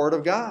firm on the Word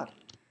of God.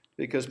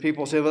 Because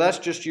people say, well, that's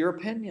just your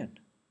opinion.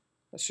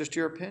 That's just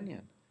your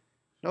opinion.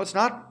 No, it's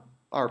not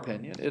our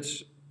opinion.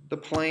 It's the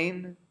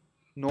plain,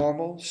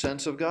 normal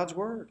sense of God's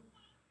Word.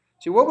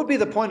 See, what would be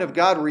the point of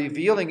God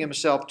revealing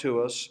Himself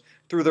to us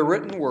through the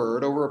written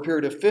Word over a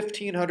period of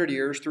 1,500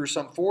 years through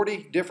some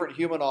 40 different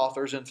human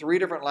authors in 3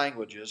 different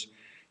languages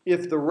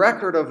if the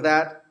record of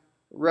that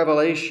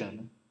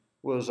revelation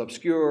was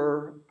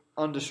obscure,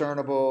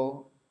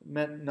 undiscernible,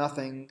 meant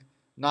nothing,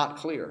 not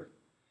clear?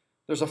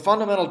 There's a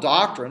fundamental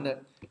doctrine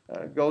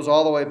that goes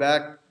all the way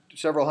back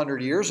several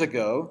hundred years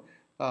ago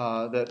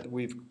that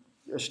we've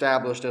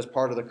established as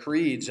part of the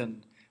creeds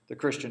in the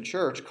Christian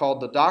church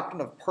called the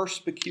doctrine of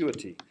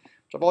perspicuity,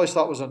 which I've always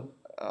thought was an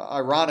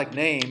ironic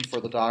name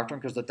for the doctrine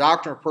because the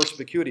doctrine of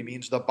perspicuity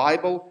means the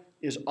Bible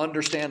is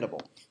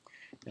understandable.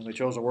 And we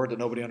chose a word that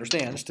nobody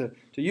understands to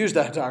use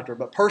that doctrine,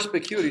 but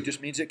perspicuity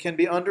just means it can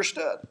be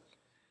understood.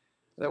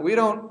 That we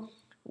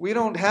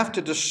don't have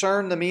to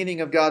discern the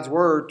meaning of God's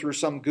Word through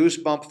some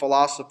goosebump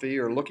philosophy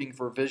or looking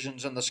for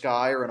visions in the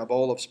sky or in a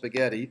bowl of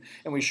spaghetti.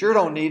 And we sure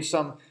don't need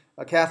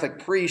a Catholic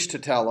priest to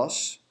tell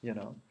us,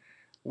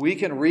 We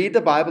can read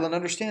the Bible and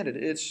understand it.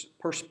 It's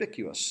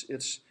perspicuous.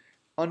 It's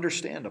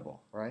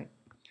understandable, right?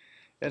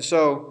 And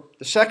so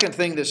the second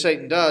thing that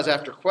Satan does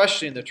after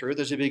questioning the truth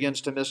is he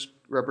begins to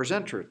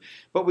misrepresent truth.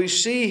 But we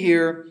see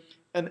here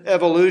an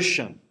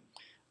evolution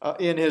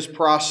in his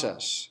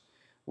process.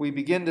 We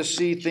begin to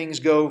see things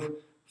go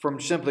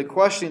from simply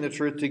questioning the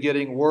truth to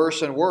getting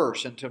worse and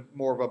worse into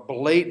more of a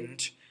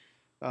blatant,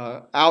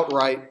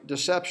 outright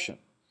deception.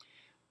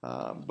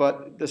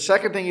 But the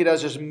second thing he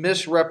does is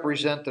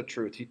misrepresent the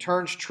truth. He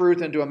turns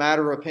truth into a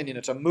matter of opinion.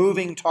 It's a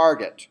moving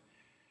target.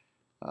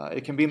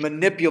 It can be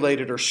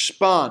manipulated or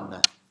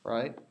spun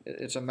right?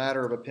 It's a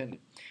matter of opinion.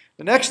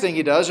 The next thing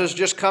he does is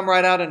just come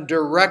right out and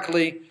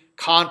directly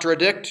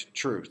contradict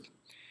truth.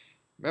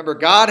 Remember,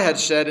 God had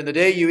said, in the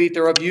day you eat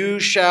thereof, you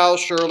shall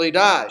surely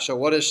die. So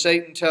what does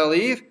Satan tell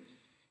Eve?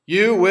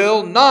 You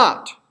will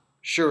not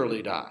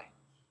surely die.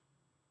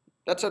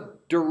 That's a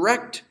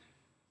direct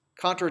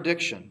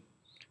contradiction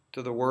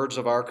to the words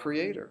of our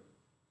Creator.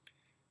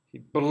 He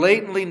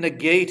blatantly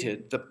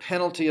negated the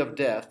penalty of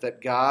death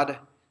that God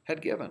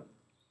had given.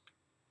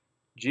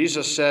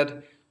 Jesus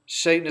said,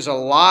 Satan is a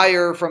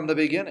liar from the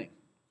beginning.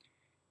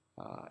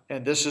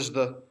 And this is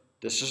the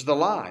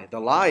lie. The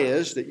lie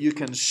is that you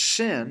can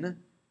sin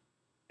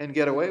and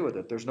get away with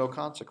it. There's no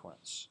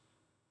consequence.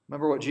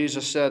 Remember what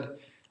Jesus said?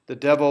 The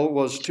devil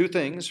was two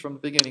things from the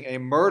beginning, a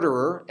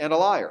murderer and a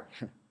liar.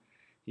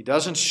 He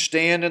doesn't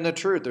stand in the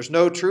truth. There's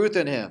no truth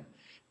in him.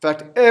 In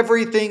fact,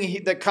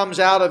 everything that comes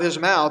out of his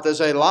mouth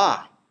is a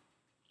lie.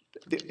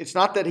 It's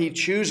not that he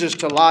chooses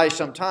to lie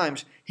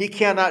sometimes. He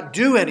cannot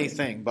do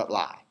anything but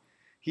lie.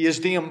 He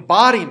is the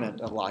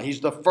embodiment of lie.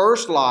 He's the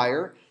first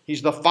liar.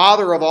 He's the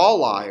father of all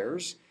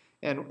liars.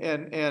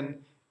 And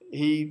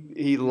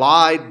he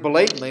lied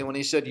blatantly when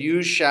he said,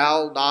 you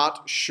shall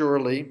not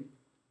surely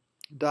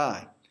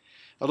die.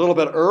 A little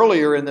bit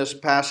earlier in this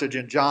passage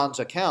in John's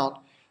account,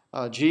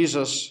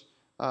 Jesus,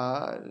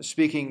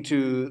 speaking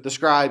to the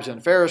scribes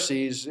and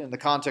Pharisees in the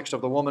context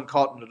of the woman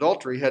caught in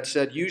adultery, had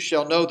said, you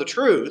shall know the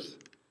truth,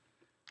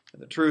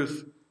 and the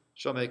truth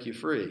shall make you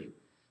free.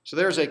 So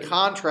there's a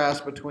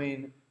contrast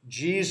between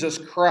Jesus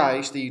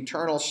Christ, the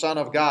eternal Son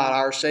of God,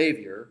 our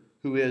Savior,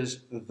 who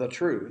is the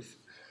truth,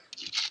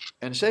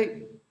 and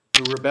Satan,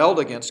 who rebelled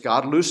against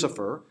God.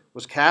 Lucifer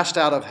was cast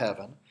out of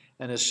heaven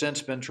and has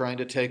since been trying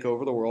to take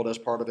over the world as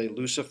part of a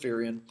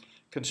Luciferian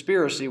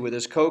conspiracy with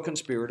his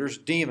co-conspirators,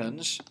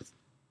 demons,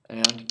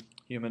 and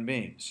human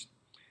beings.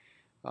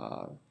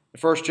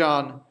 1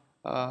 John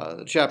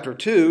chapter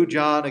 2,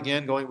 John,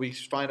 again, we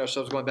find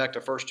ourselves going back to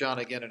 1 John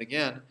again and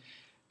again,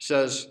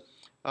 says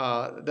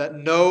that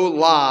no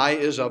lie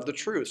is of the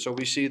truth. So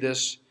we see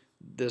this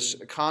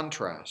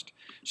contrast.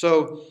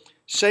 So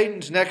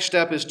Satan's next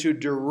step is to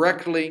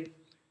directly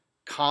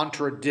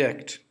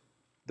contradict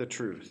the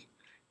truth.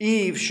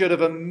 Eve should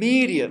have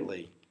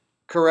immediately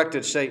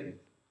corrected Satan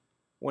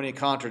when he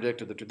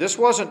contradicted the truth. This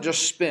wasn't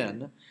just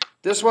spin.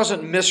 This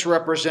wasn't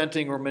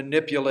misrepresenting or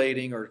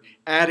manipulating or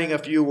adding a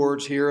few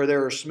words here or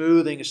there or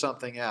smoothing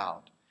something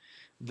out.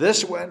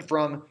 This went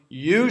from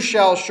you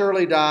shall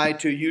surely die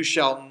to you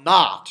shall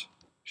not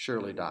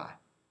surely die.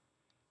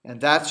 And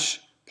that's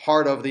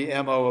part of the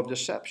MO of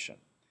deception.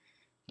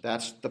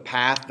 That's the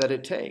path that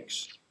it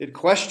takes. It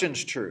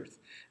questions truth.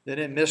 Then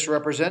it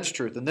misrepresents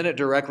truth. And then it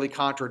directly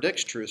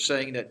contradicts truth,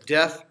 saying that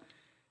death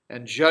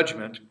and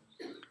judgment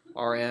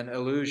are an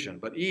illusion.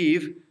 But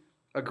Eve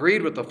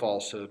agreed with the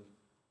falsehood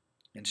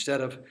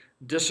instead of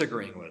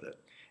disagreeing with it.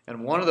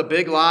 And one of the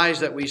big lies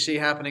that we see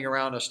happening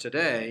around us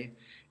today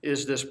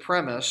is this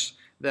premise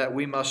that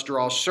we must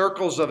draw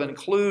circles of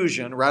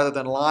inclusion rather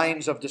than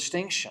lines of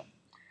distinction.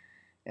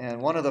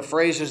 And one of the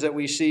phrases that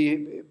we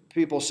see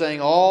people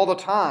saying all the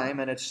time,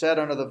 and it's said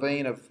under the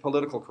vein of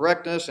political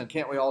correctness and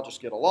can't we all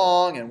just get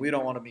along and we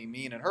don't want to be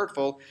mean and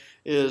hurtful,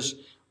 is,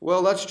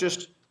 well, let's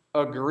just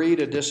agree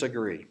to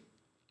disagree.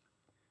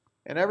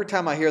 And every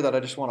time I hear that, I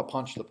just want to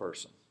punch the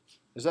person.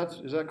 Is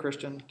that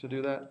Christian to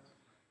do that?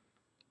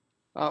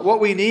 What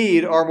we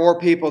need are more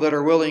people that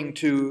are willing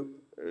to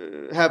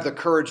have the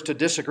courage to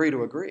disagree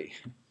to agree.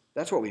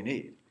 That's what we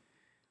need.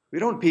 We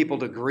don't need people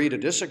to agree to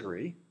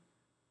disagree.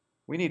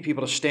 We need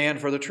people to stand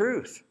for the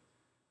truth.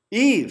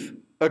 Eve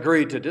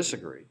agreed to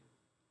disagree.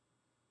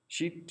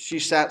 She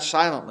sat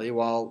silently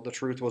while the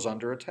truth was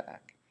under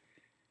attack.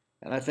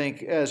 And I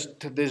think as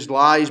these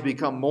lies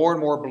become more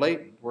and more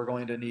blatant, we're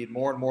going to need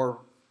more and more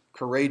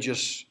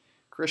courageous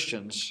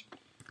Christians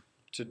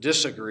to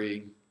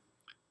disagree,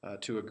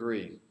 to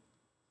agree.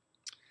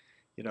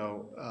 You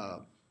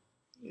know,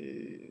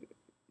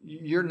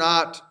 you're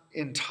not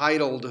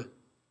entitled.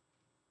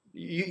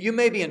 You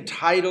may be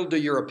entitled to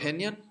your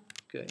opinion.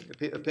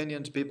 Okay,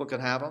 opinions, people can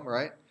have them,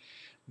 right?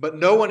 But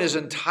no one is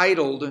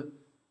entitled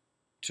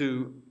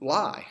to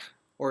lie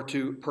or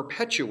to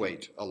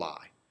perpetuate a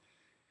lie.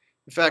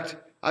 In fact,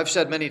 I've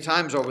said many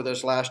times over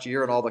this last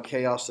year and all the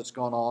chaos that's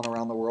gone on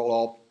around the world,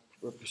 all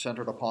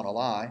centered upon a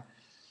lie,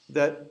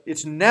 that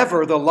it's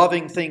never the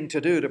loving thing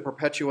to do to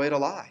perpetuate a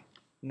lie.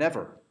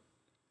 Never.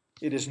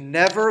 It is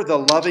never the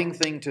loving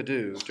thing to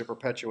do to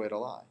perpetuate a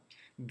lie.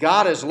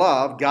 God is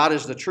love. God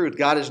is the truth.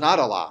 God is not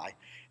a lie.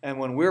 And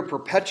when we're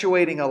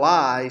perpetuating a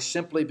lie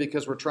simply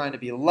because we're trying to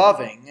be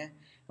loving and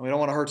we don't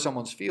want to hurt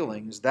someone's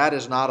feelings, that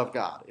is not of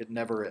God. It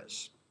never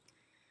is.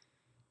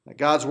 Now,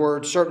 God's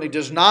word certainly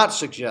does not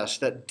suggest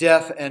that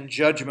death and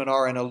judgment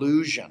are an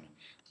illusion,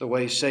 the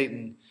way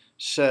Satan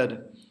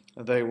said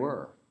they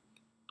were.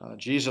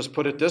 Jesus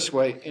put it this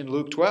way in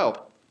Luke 12.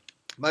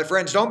 My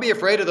friends, don't be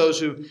afraid of those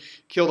who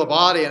kill the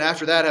body and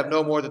after that have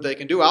no more that they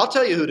can do. I'll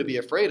tell you who to be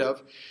afraid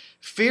of.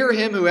 Fear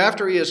him who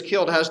after he is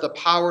killed has the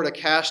power to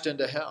cast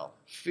into hell.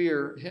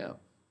 Fear him.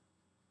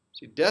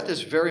 See, death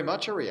is very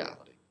much a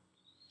reality.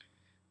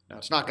 Now,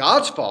 it's not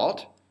God's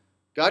fault.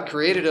 God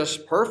created us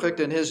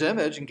perfect in His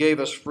image and gave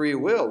us free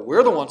will.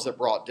 We're the ones that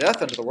brought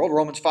death into the world.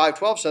 Romans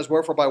 5:12 says,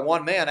 "Wherefore by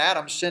one man,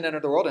 Adam, sin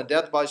entered the world, and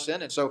death by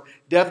sin. And so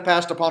death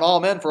passed upon all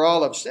men, for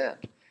all have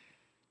sinned."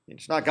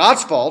 It's not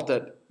God's fault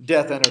that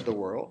death entered the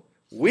world.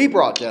 We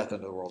brought death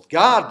into the world.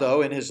 God,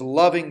 though, in His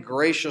loving,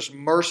 gracious,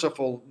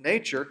 merciful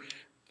nature,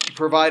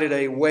 provided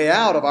a way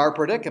out of our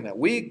predicament.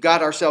 We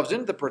got ourselves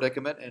into the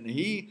predicament, and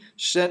He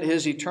sent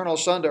His eternal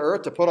Son to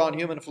earth to put on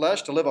human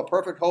flesh, to live a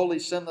perfect, holy,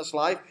 sinless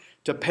life,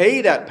 to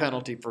pay that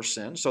penalty for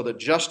sin so that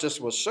justice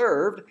was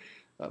served.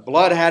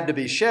 Blood had to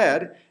be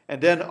shed,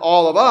 and then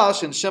all of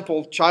us in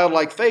simple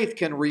childlike faith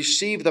can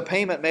receive the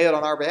payment made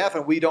on our behalf,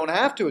 and we don't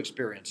have to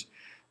experience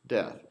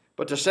death.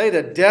 But to say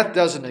that death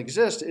doesn't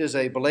exist is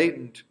a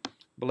blatant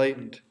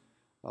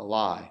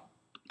lie.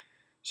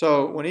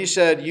 So when He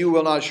said, "You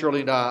will not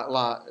surely die,"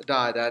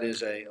 that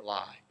is a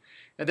lie.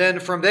 And then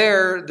from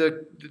there,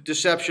 the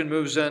deception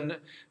moves in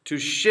to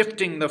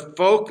shifting the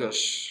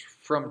focus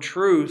from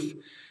truth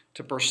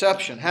to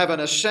perception, having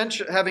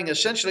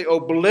essentially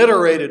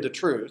obliterated the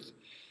truth.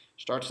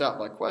 Starts out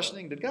by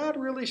questioning, did God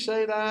really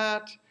say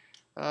that?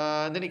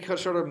 And then he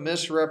sort of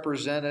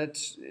misrepresent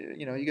it.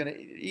 You're going to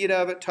eat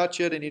of it, touch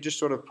it, and he just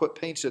sort of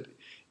paints it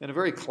in a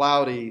very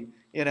cloudy,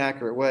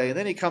 inaccurate way. And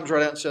then he comes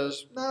right out and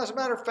says, no, as a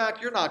matter of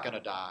fact, you're not going to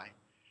die.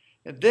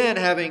 And then,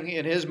 having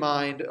in his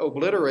mind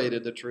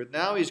obliterated the truth,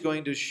 now he's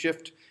going to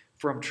shift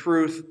from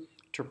truth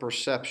to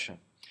perception.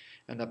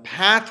 And the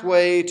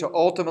pathway to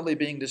ultimately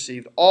being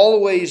deceived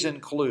always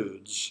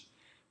includes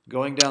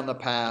going down the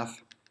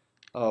path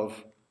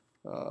of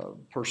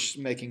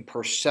making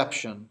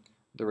perception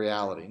the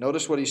reality.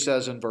 Notice what he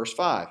says in verse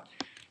 5.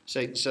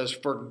 Satan says,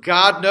 For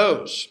God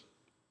knows.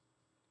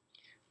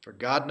 I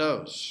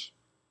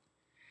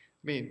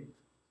mean,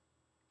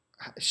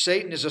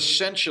 Satan is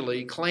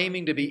essentially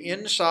claiming to be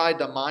inside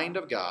the mind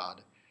of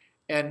God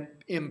and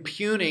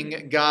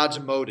impugning God's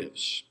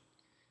motives.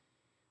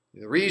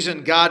 The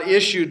reason God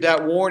issued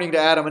that warning to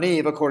Adam and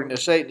Eve, according to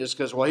Satan, is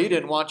because, He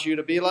didn't want you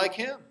to be like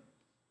him.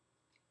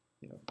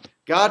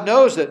 God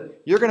knows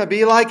that you're going to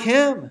be like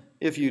him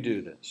if you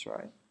do this,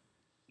 right?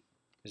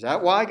 Is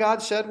that why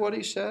God said what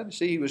He said?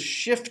 See, He was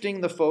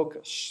shifting the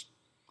focus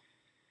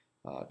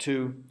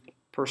to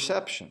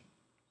perception.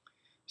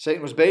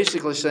 Satan was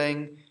basically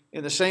saying,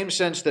 in the same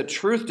sense that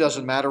truth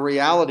doesn't matter,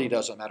 reality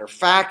doesn't matter,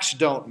 facts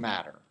don't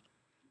matter.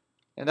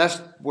 And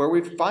that's where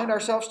we find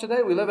ourselves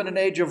today. We live in an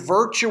age of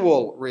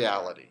virtual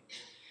reality.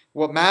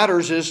 What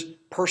matters is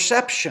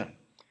perception.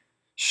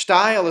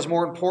 Style is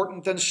more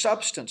important than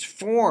substance.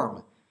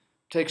 Form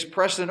takes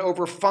precedent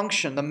over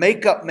function. The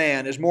makeup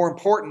man is more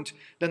important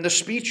than the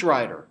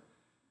speechwriter.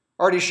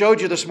 I already showed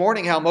you this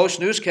morning how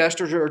most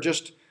newscasters are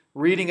just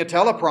reading a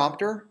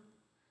teleprompter.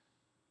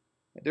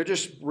 They're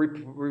just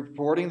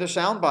reporting the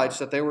sound bites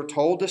that they were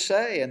told to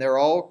say, and they're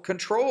all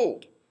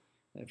controlled.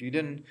 If you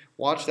didn't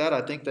watch that,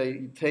 I think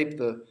they taped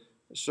the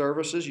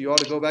services. You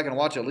ought to go back and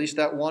watch at least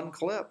that one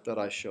clip that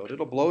I showed.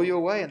 It'll blow you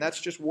away, and that's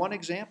just one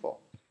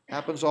example.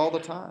 Happens all the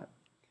time.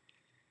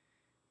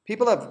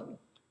 People have,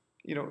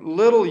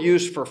 little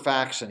use for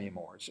facts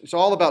anymore. It's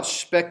all about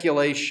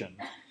speculation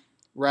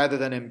rather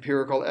than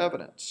empirical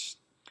evidence.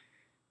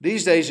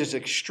 These days, it's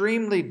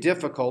extremely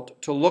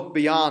difficult to look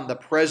beyond the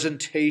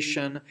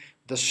presentation,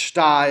 the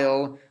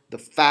style, the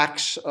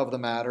facts of the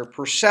matter.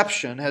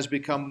 Perception has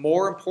become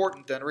more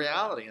important than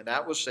reality, and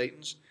that was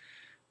Satan's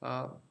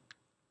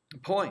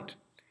point.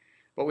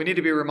 But we need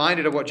to be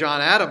reminded of what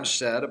John Adams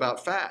said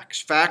about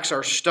facts. Facts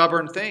are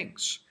stubborn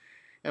things,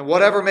 and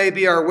whatever may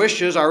be our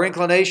wishes, our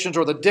inclinations,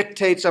 or the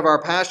dictates of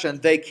our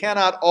passion, they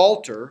cannot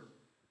alter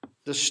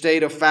the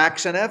state of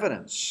facts and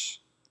evidence.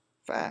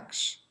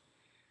 Facts.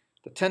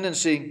 The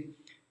tendency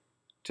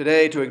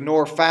today to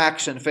ignore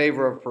facts in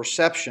favor of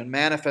perception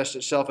manifests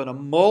itself in a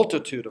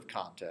multitude of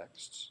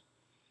contexts.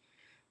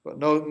 But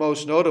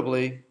most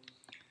notably,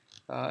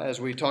 as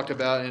we talked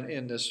about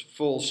in this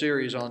full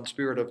series on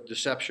spirit of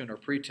deception or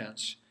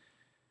pretense,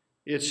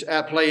 it's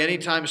at play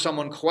anytime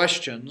someone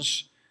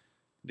questions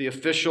the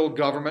official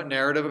government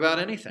narrative about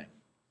anything.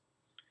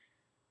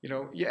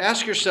 You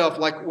ask yourself,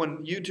 like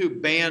when YouTube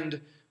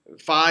banned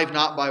 5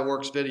 not by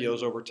works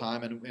videos over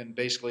time and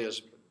basically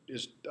is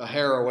a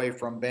hair away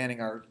from banning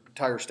our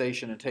entire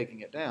station and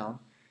taking it down.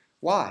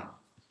 Why? I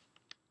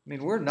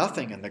mean, we're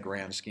nothing in the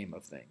grand scheme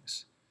of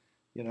things.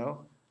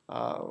 What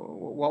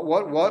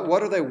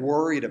are they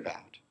worried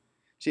about?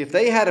 See, if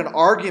they had an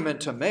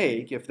argument to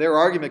make, if their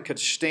argument could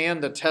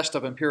stand the test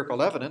of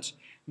empirical evidence,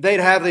 they'd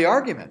have the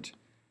argument.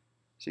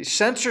 See,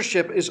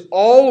 censorship is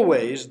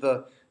always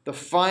the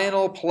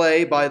final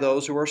play by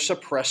those who are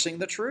suppressing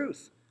the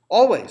truth.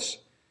 Always.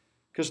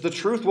 Because the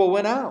truth will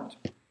win out.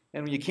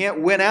 And when you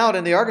can't win out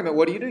in the argument,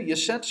 what do? You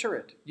censor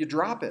it. You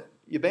drop it.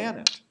 You ban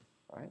it.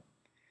 Right?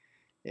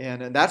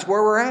 And that's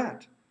where we're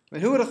at. I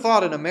mean, who would have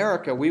thought in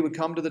America we would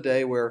come to the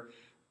day where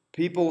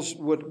people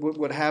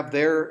would have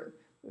their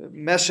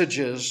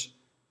messages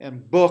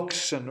and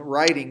books and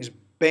writings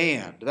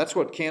banned? That's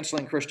what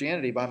Canceling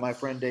Christianity by my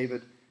friend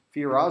David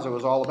Fiorazo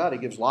is all about. He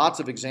gives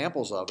lots of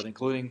examples of it,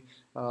 including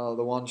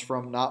the ones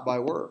from Not by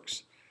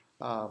Works.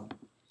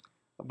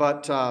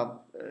 But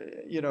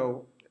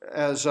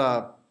as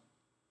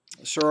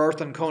Sir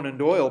Arthur Conan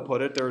Doyle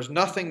put it, there is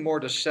nothing more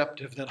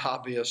deceptive than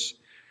obvious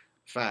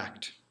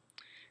fact.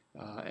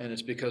 And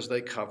it's because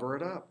they cover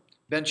it up.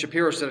 Ben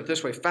Shapiro said it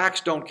this way: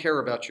 facts don't care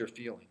about your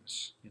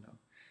feelings.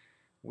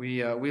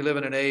 We live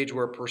in an age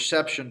where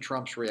perception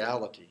trumps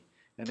reality.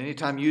 And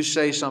anytime you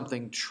say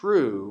something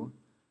true,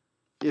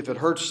 if it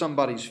hurts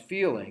somebody's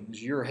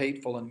feelings, you're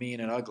hateful and mean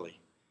and ugly.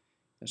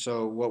 And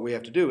so what we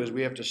have to do is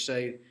we have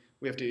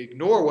to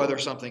ignore whether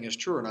something is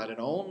true or not and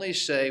only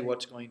say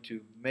what's going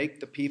to make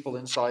the people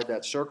inside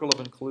that circle of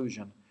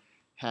inclusion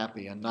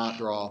happy and not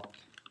draw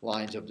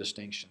lines of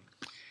distinction.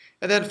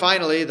 And then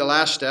finally, the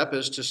last step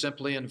is to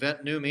simply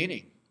invent new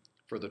meaning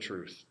for the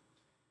truth.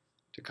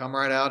 To come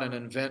right out and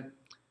invent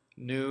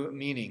new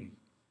meaning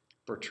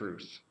for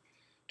truth.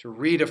 To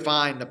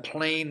redefine the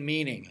plain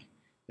meaning,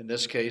 in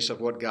this case, of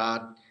what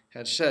God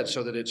had said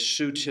so that it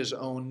suits his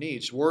own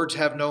needs. Words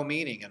have no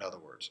meaning, in other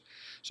words.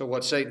 So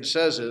what Satan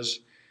says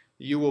is,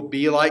 you will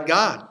be like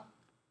God.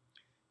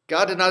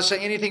 God did not say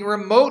anything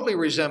remotely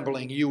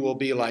resembling, you will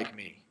be like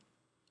me.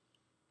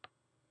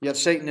 Yet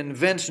Satan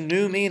invents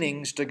new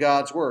meanings to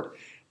God's word.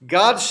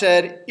 God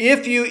said,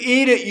 if you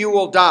eat it, you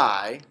will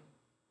die.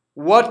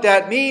 What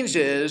that means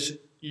is,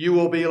 you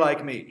will be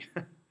like me.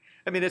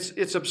 I mean,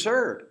 it's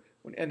absurd.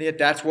 And yet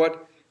that's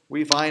what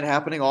we find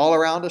happening all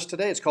around us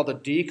today. It's called the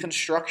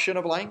deconstruction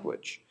of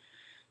language.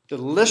 The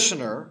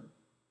listener,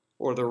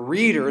 or the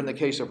reader in the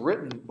case of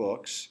written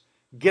books,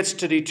 gets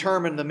to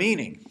determine the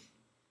meaning.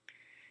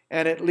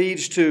 And it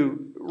leads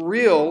to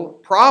real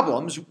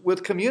problems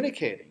with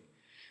communicating.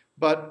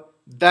 But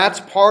that's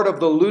part of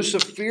the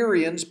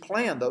Luciferians'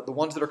 plan, the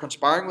ones that are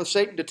conspiring with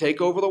Satan to take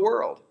over the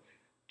world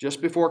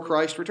just before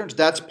Christ returns.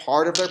 That's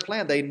part of their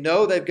plan. They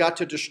know they've got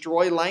to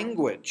destroy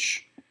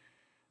language.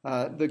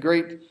 The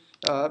great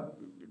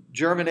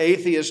German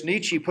atheist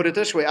Nietzsche put it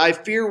this way: I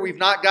fear we've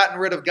not gotten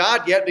rid of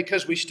God yet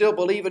because we still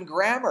believe in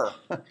grammar.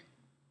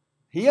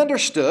 He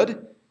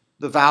understood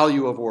the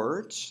value of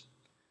words.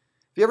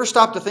 Have you ever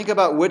stopped to think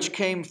about which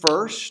came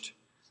first,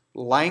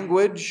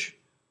 language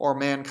or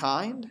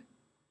mankind?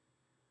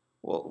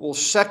 Well,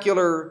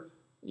 secular,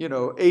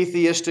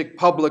 atheistic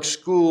public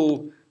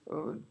school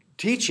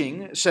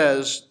teaching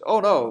says, oh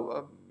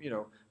no,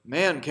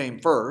 man came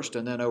first,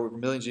 and then over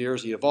millions of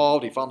years he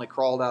evolved. He finally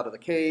crawled out of the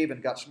cave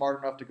and got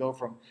smart enough to go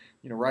from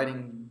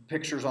writing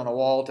pictures on a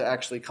wall to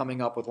actually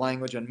coming up with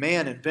language, and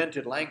man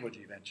invented language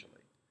eventually.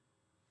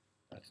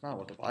 That's not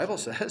what the Bible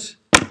says.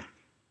 The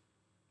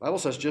Bible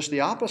says just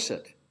the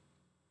opposite.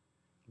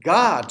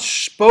 God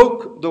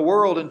spoke the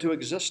world into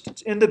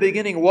existence. In the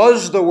beginning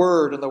was the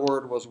Word, and the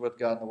Word was with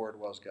God, and the Word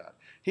was God.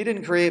 He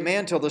didn't create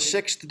man till the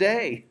sixth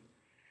day.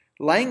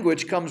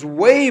 Language comes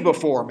way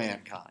before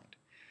mankind.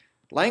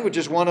 Language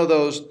is one of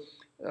those,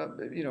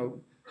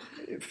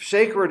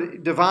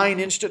 sacred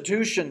divine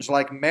institutions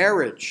like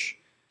marriage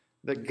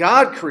that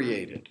God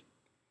created.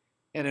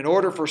 And in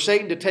order for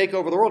Satan to take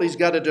over the world, he's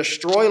got to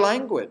destroy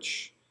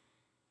language.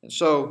 And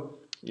so,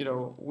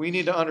 we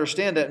need to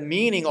understand that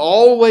meaning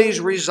always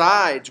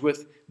resides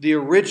with the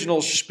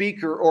original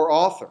speaker or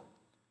author.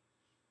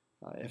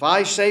 If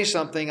I say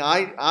something,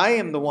 I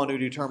am the one who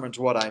determines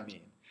what I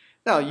mean.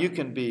 Now, you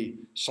can be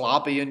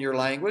sloppy in your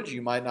language.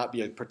 You might not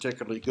be a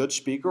particularly good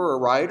speaker or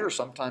writer.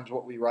 Sometimes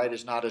what we write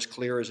is not as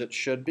clear as it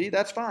should be.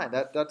 That's fine.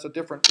 That's a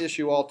different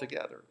issue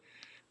altogether.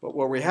 But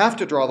where we have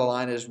to draw the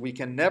line is we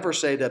can never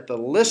say that the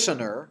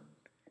listener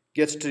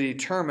gets to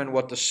determine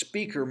what the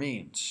speaker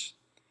means.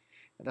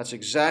 And that's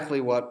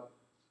exactly what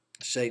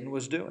Satan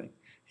was doing.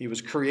 He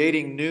was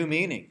creating new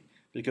meaning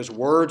because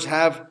words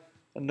have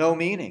no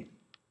meaning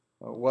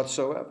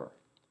whatsoever.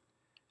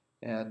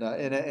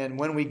 And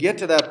when we get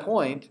to that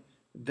point,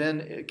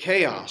 then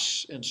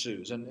chaos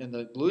ensues. And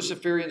the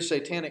Luciferian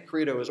satanic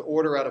credo is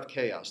order out of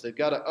chaos. They've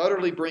got to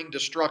utterly bring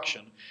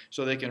destruction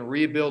so they can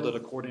rebuild it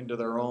according to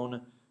their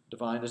own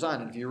divine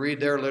design. And if you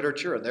read their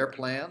literature and their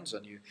plans,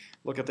 and you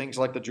look at things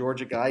like the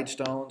Georgia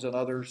Guidestones and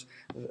others,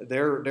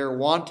 they're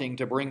wanting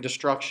to bring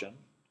destruction.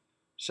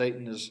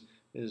 Satan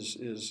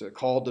is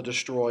called the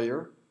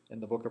destroyer in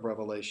the book of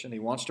Revelation. He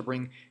wants to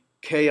bring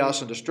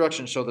chaos and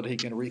destruction so that he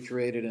can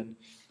recreate it in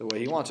the way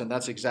he wants. And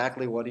that's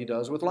exactly what he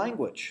does with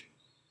language.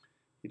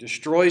 He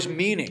destroys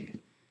meaning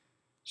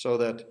so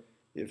that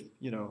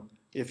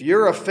if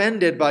you're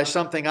offended by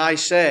something I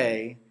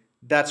say,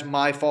 that's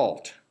my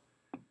fault.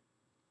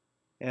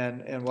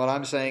 And what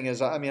I'm saying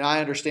is, I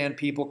understand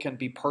people can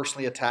be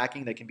personally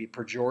attacking, they can be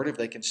pejorative,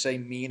 they can say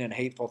mean and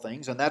hateful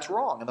things, and that's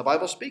wrong. And the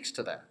Bible speaks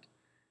to that.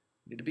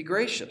 You need to be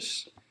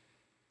gracious.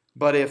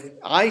 But if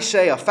I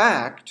say a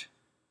fact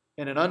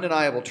and an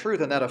undeniable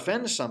truth and that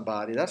offends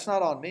somebody, that's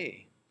not on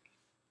me.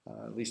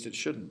 At least it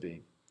shouldn't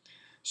be.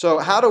 So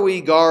how do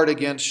we guard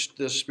against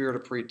this spirit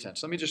of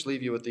pretense? Let me just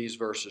leave you with these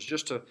verses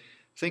just to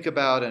think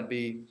about and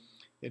be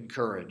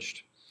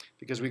encouraged.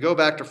 Because we go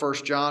back to 1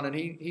 John and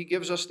he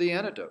gives us the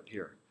antidote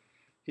here.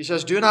 He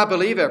says, do not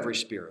believe every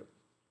spirit,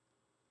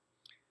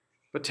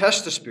 but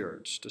test the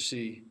spirits to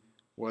see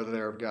whether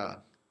they're of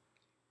God.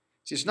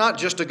 See, it's not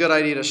just a good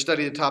idea to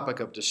study the topic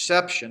of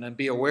deception and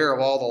be aware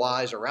of all the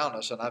lies around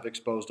us, and I've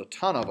exposed a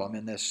ton of them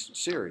in this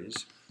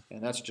series,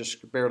 and that's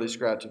just barely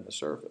scratching the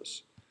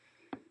surface.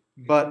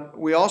 But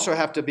we also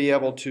have to be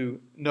able to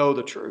know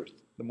the truth.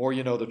 The more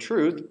you know the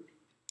truth,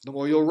 the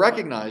more you'll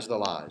recognize the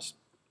lies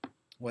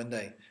when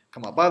they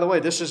come up. By the way,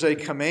 this is a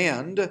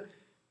command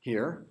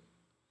here.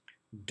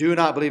 Do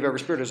not believe every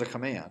spirit is a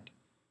command.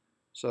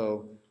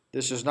 So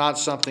this is not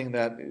something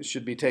that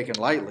should be taken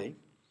lightly.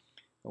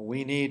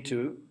 We need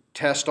to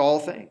test all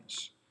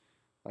things.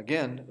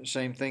 Again,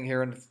 same thing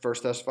here in 1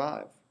 Thess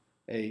 5,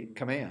 a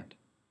command.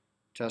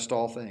 Test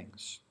all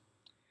things.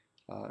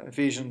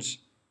 Ephesians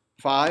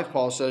 5,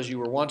 Paul says, you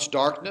were once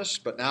darkness,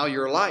 but now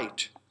you're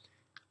light.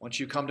 Once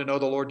you come to know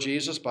the Lord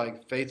Jesus by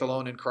faith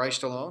alone in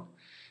Christ alone,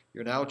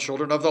 you're now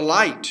children of the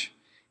light.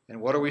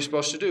 And what are we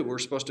supposed to do? We're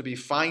supposed to be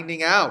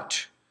finding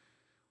out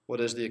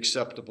what is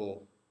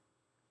acceptable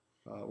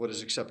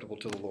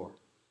to the Lord.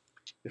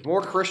 If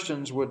more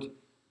Christians would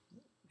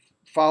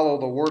follow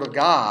the Word of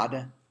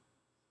God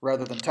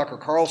rather than Tucker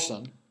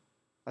Carlson,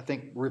 I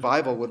think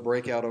revival would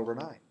break out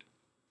overnight.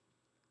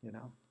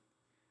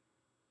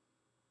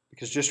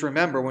 Because just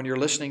remember, when you're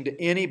listening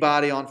to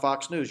anybody on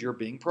Fox News, you're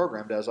being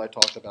programmed, as I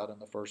talked about in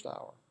the first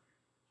hour.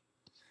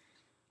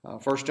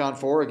 1 John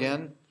 4,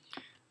 again,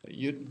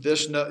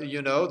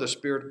 the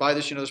Spirit. By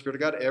this you know the Spirit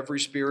of God. Every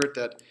spirit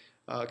that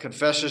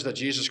confesses that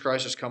Jesus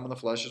Christ has come in the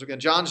flesh. So again,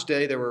 John's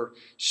day, there were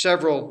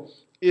several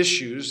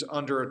issues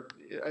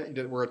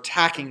that were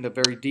attacking the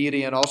very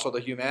deity and also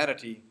the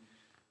humanity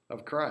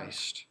of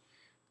Christ.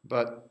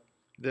 But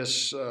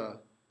this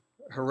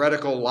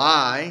heretical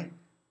lie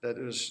that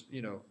is,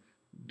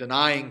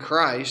 denying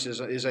Christ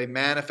is a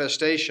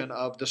manifestation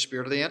of the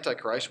spirit of the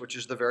Antichrist, which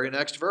is the very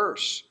next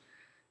verse.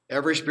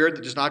 Every spirit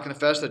that does not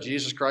confess that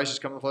Jesus Christ has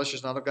come in the flesh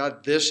is not of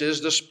God. This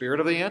is the spirit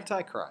of the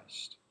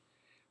Antichrist,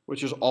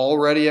 which is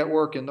already at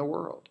work in the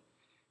world.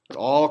 It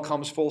all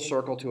comes full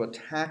circle to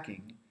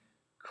attacking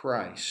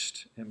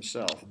Christ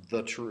himself,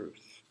 the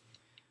truth.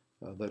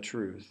 The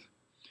truth.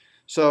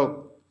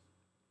 So,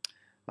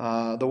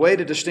 the way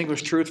to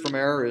distinguish truth from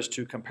error is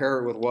to compare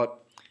it with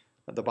what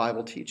the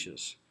Bible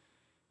teaches.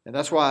 And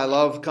that's why I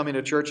love coming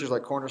to churches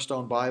like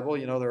Cornerstone Bible.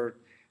 There are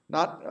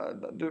not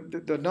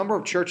the number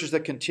of churches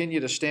that continue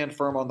to stand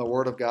firm on the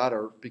Word of God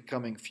are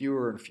becoming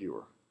fewer and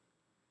fewer.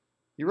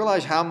 You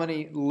realize how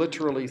many,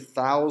 literally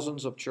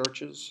thousands of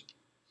churches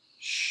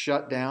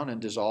shut down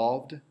and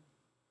dissolved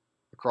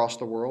across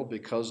the world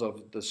because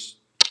of this,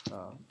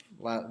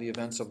 the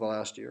events of the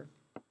last year?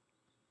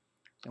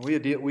 And we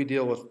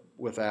deal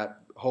with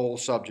that whole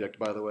subject,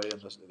 by the way, in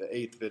the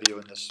 8th video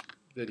in this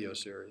video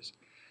series.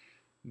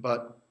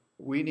 But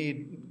we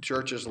need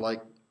churches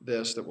like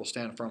this that will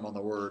stand firm on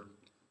the Word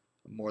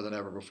more than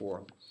ever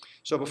before.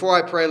 So before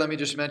I pray, let me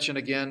just mention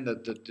again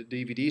that the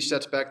DVD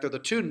sets back there. The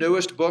 2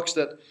 newest books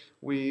that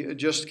we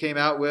just came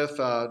out with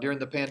during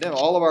the pandemic.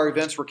 All of our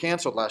events were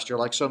canceled last year,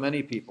 like so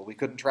many people. We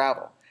couldn't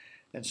travel.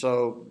 And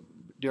so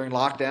during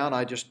lockdown,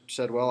 I just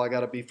said, well, I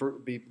got to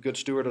be good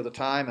steward of the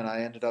time, and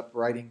I ended up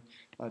writing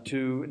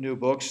 2 new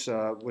books,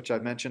 which I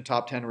mentioned,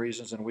 Top 10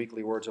 Reasons and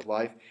Weekly Words of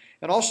Life.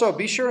 And also,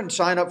 be sure and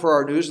sign up for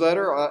our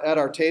newsletter. At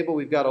our table,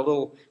 we've got a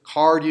little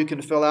card you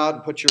can fill out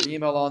and put your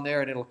email on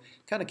there, and it'll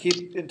kind of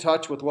keep in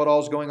touch with what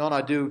all is going on.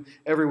 I do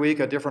every week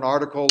a different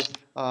article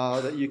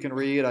that you can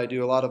read. I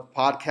do a lot of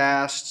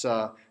podcasts,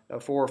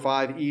 4 or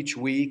 5 each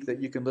week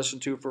that you can listen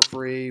to for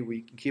free.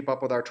 We can keep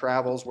up with our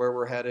travels, where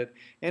we're headed.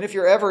 And if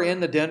you're ever in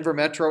the Denver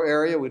metro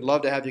area, we'd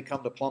love to have you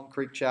come to Plum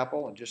Creek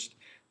Chapel, and just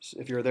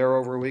if you're there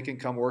over a weekend,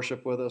 come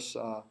worship with us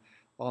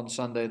on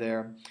Sunday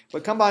there.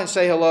 But come by and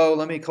say hello.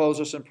 Let me close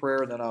us in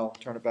prayer, and then I'll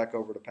turn it back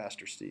over to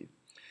Pastor Steve.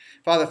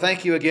 Father,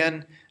 thank you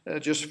again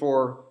just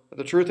for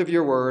the truth of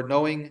your word,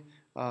 knowing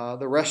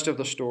the rest of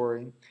the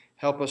story.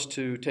 Help us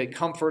to take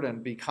comfort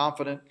and be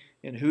confident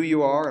in who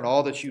you are and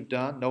all that you've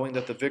done, knowing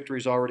that the victory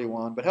is already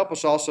won. But help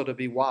us also to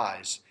be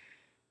wise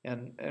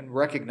and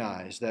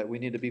recognize that we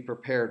need to be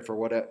prepared for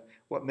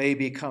what may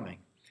be coming.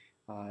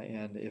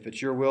 And if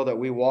it's your will that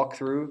we walk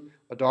through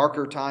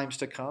darker times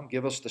to come,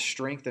 give us the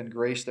strength and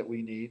grace that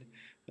we need,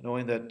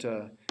 knowing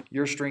that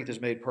your strength is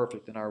made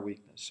perfect in our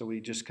weakness. So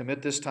we just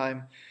commit this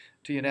time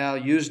to you now.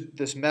 Use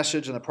this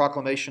message and the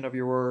proclamation of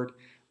your word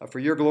for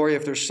your glory.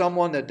 If there's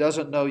someone that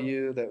doesn't know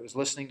you that was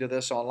listening to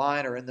this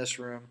online or in this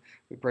room,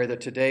 we pray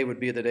that today would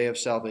be the day of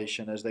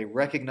salvation as they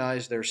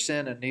recognize their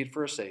sin and need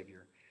for a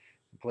Savior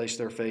and place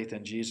their faith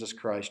in Jesus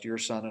Christ, your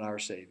Son and our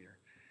Savior.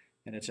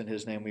 And it's in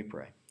his name we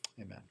pray.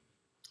 Amen.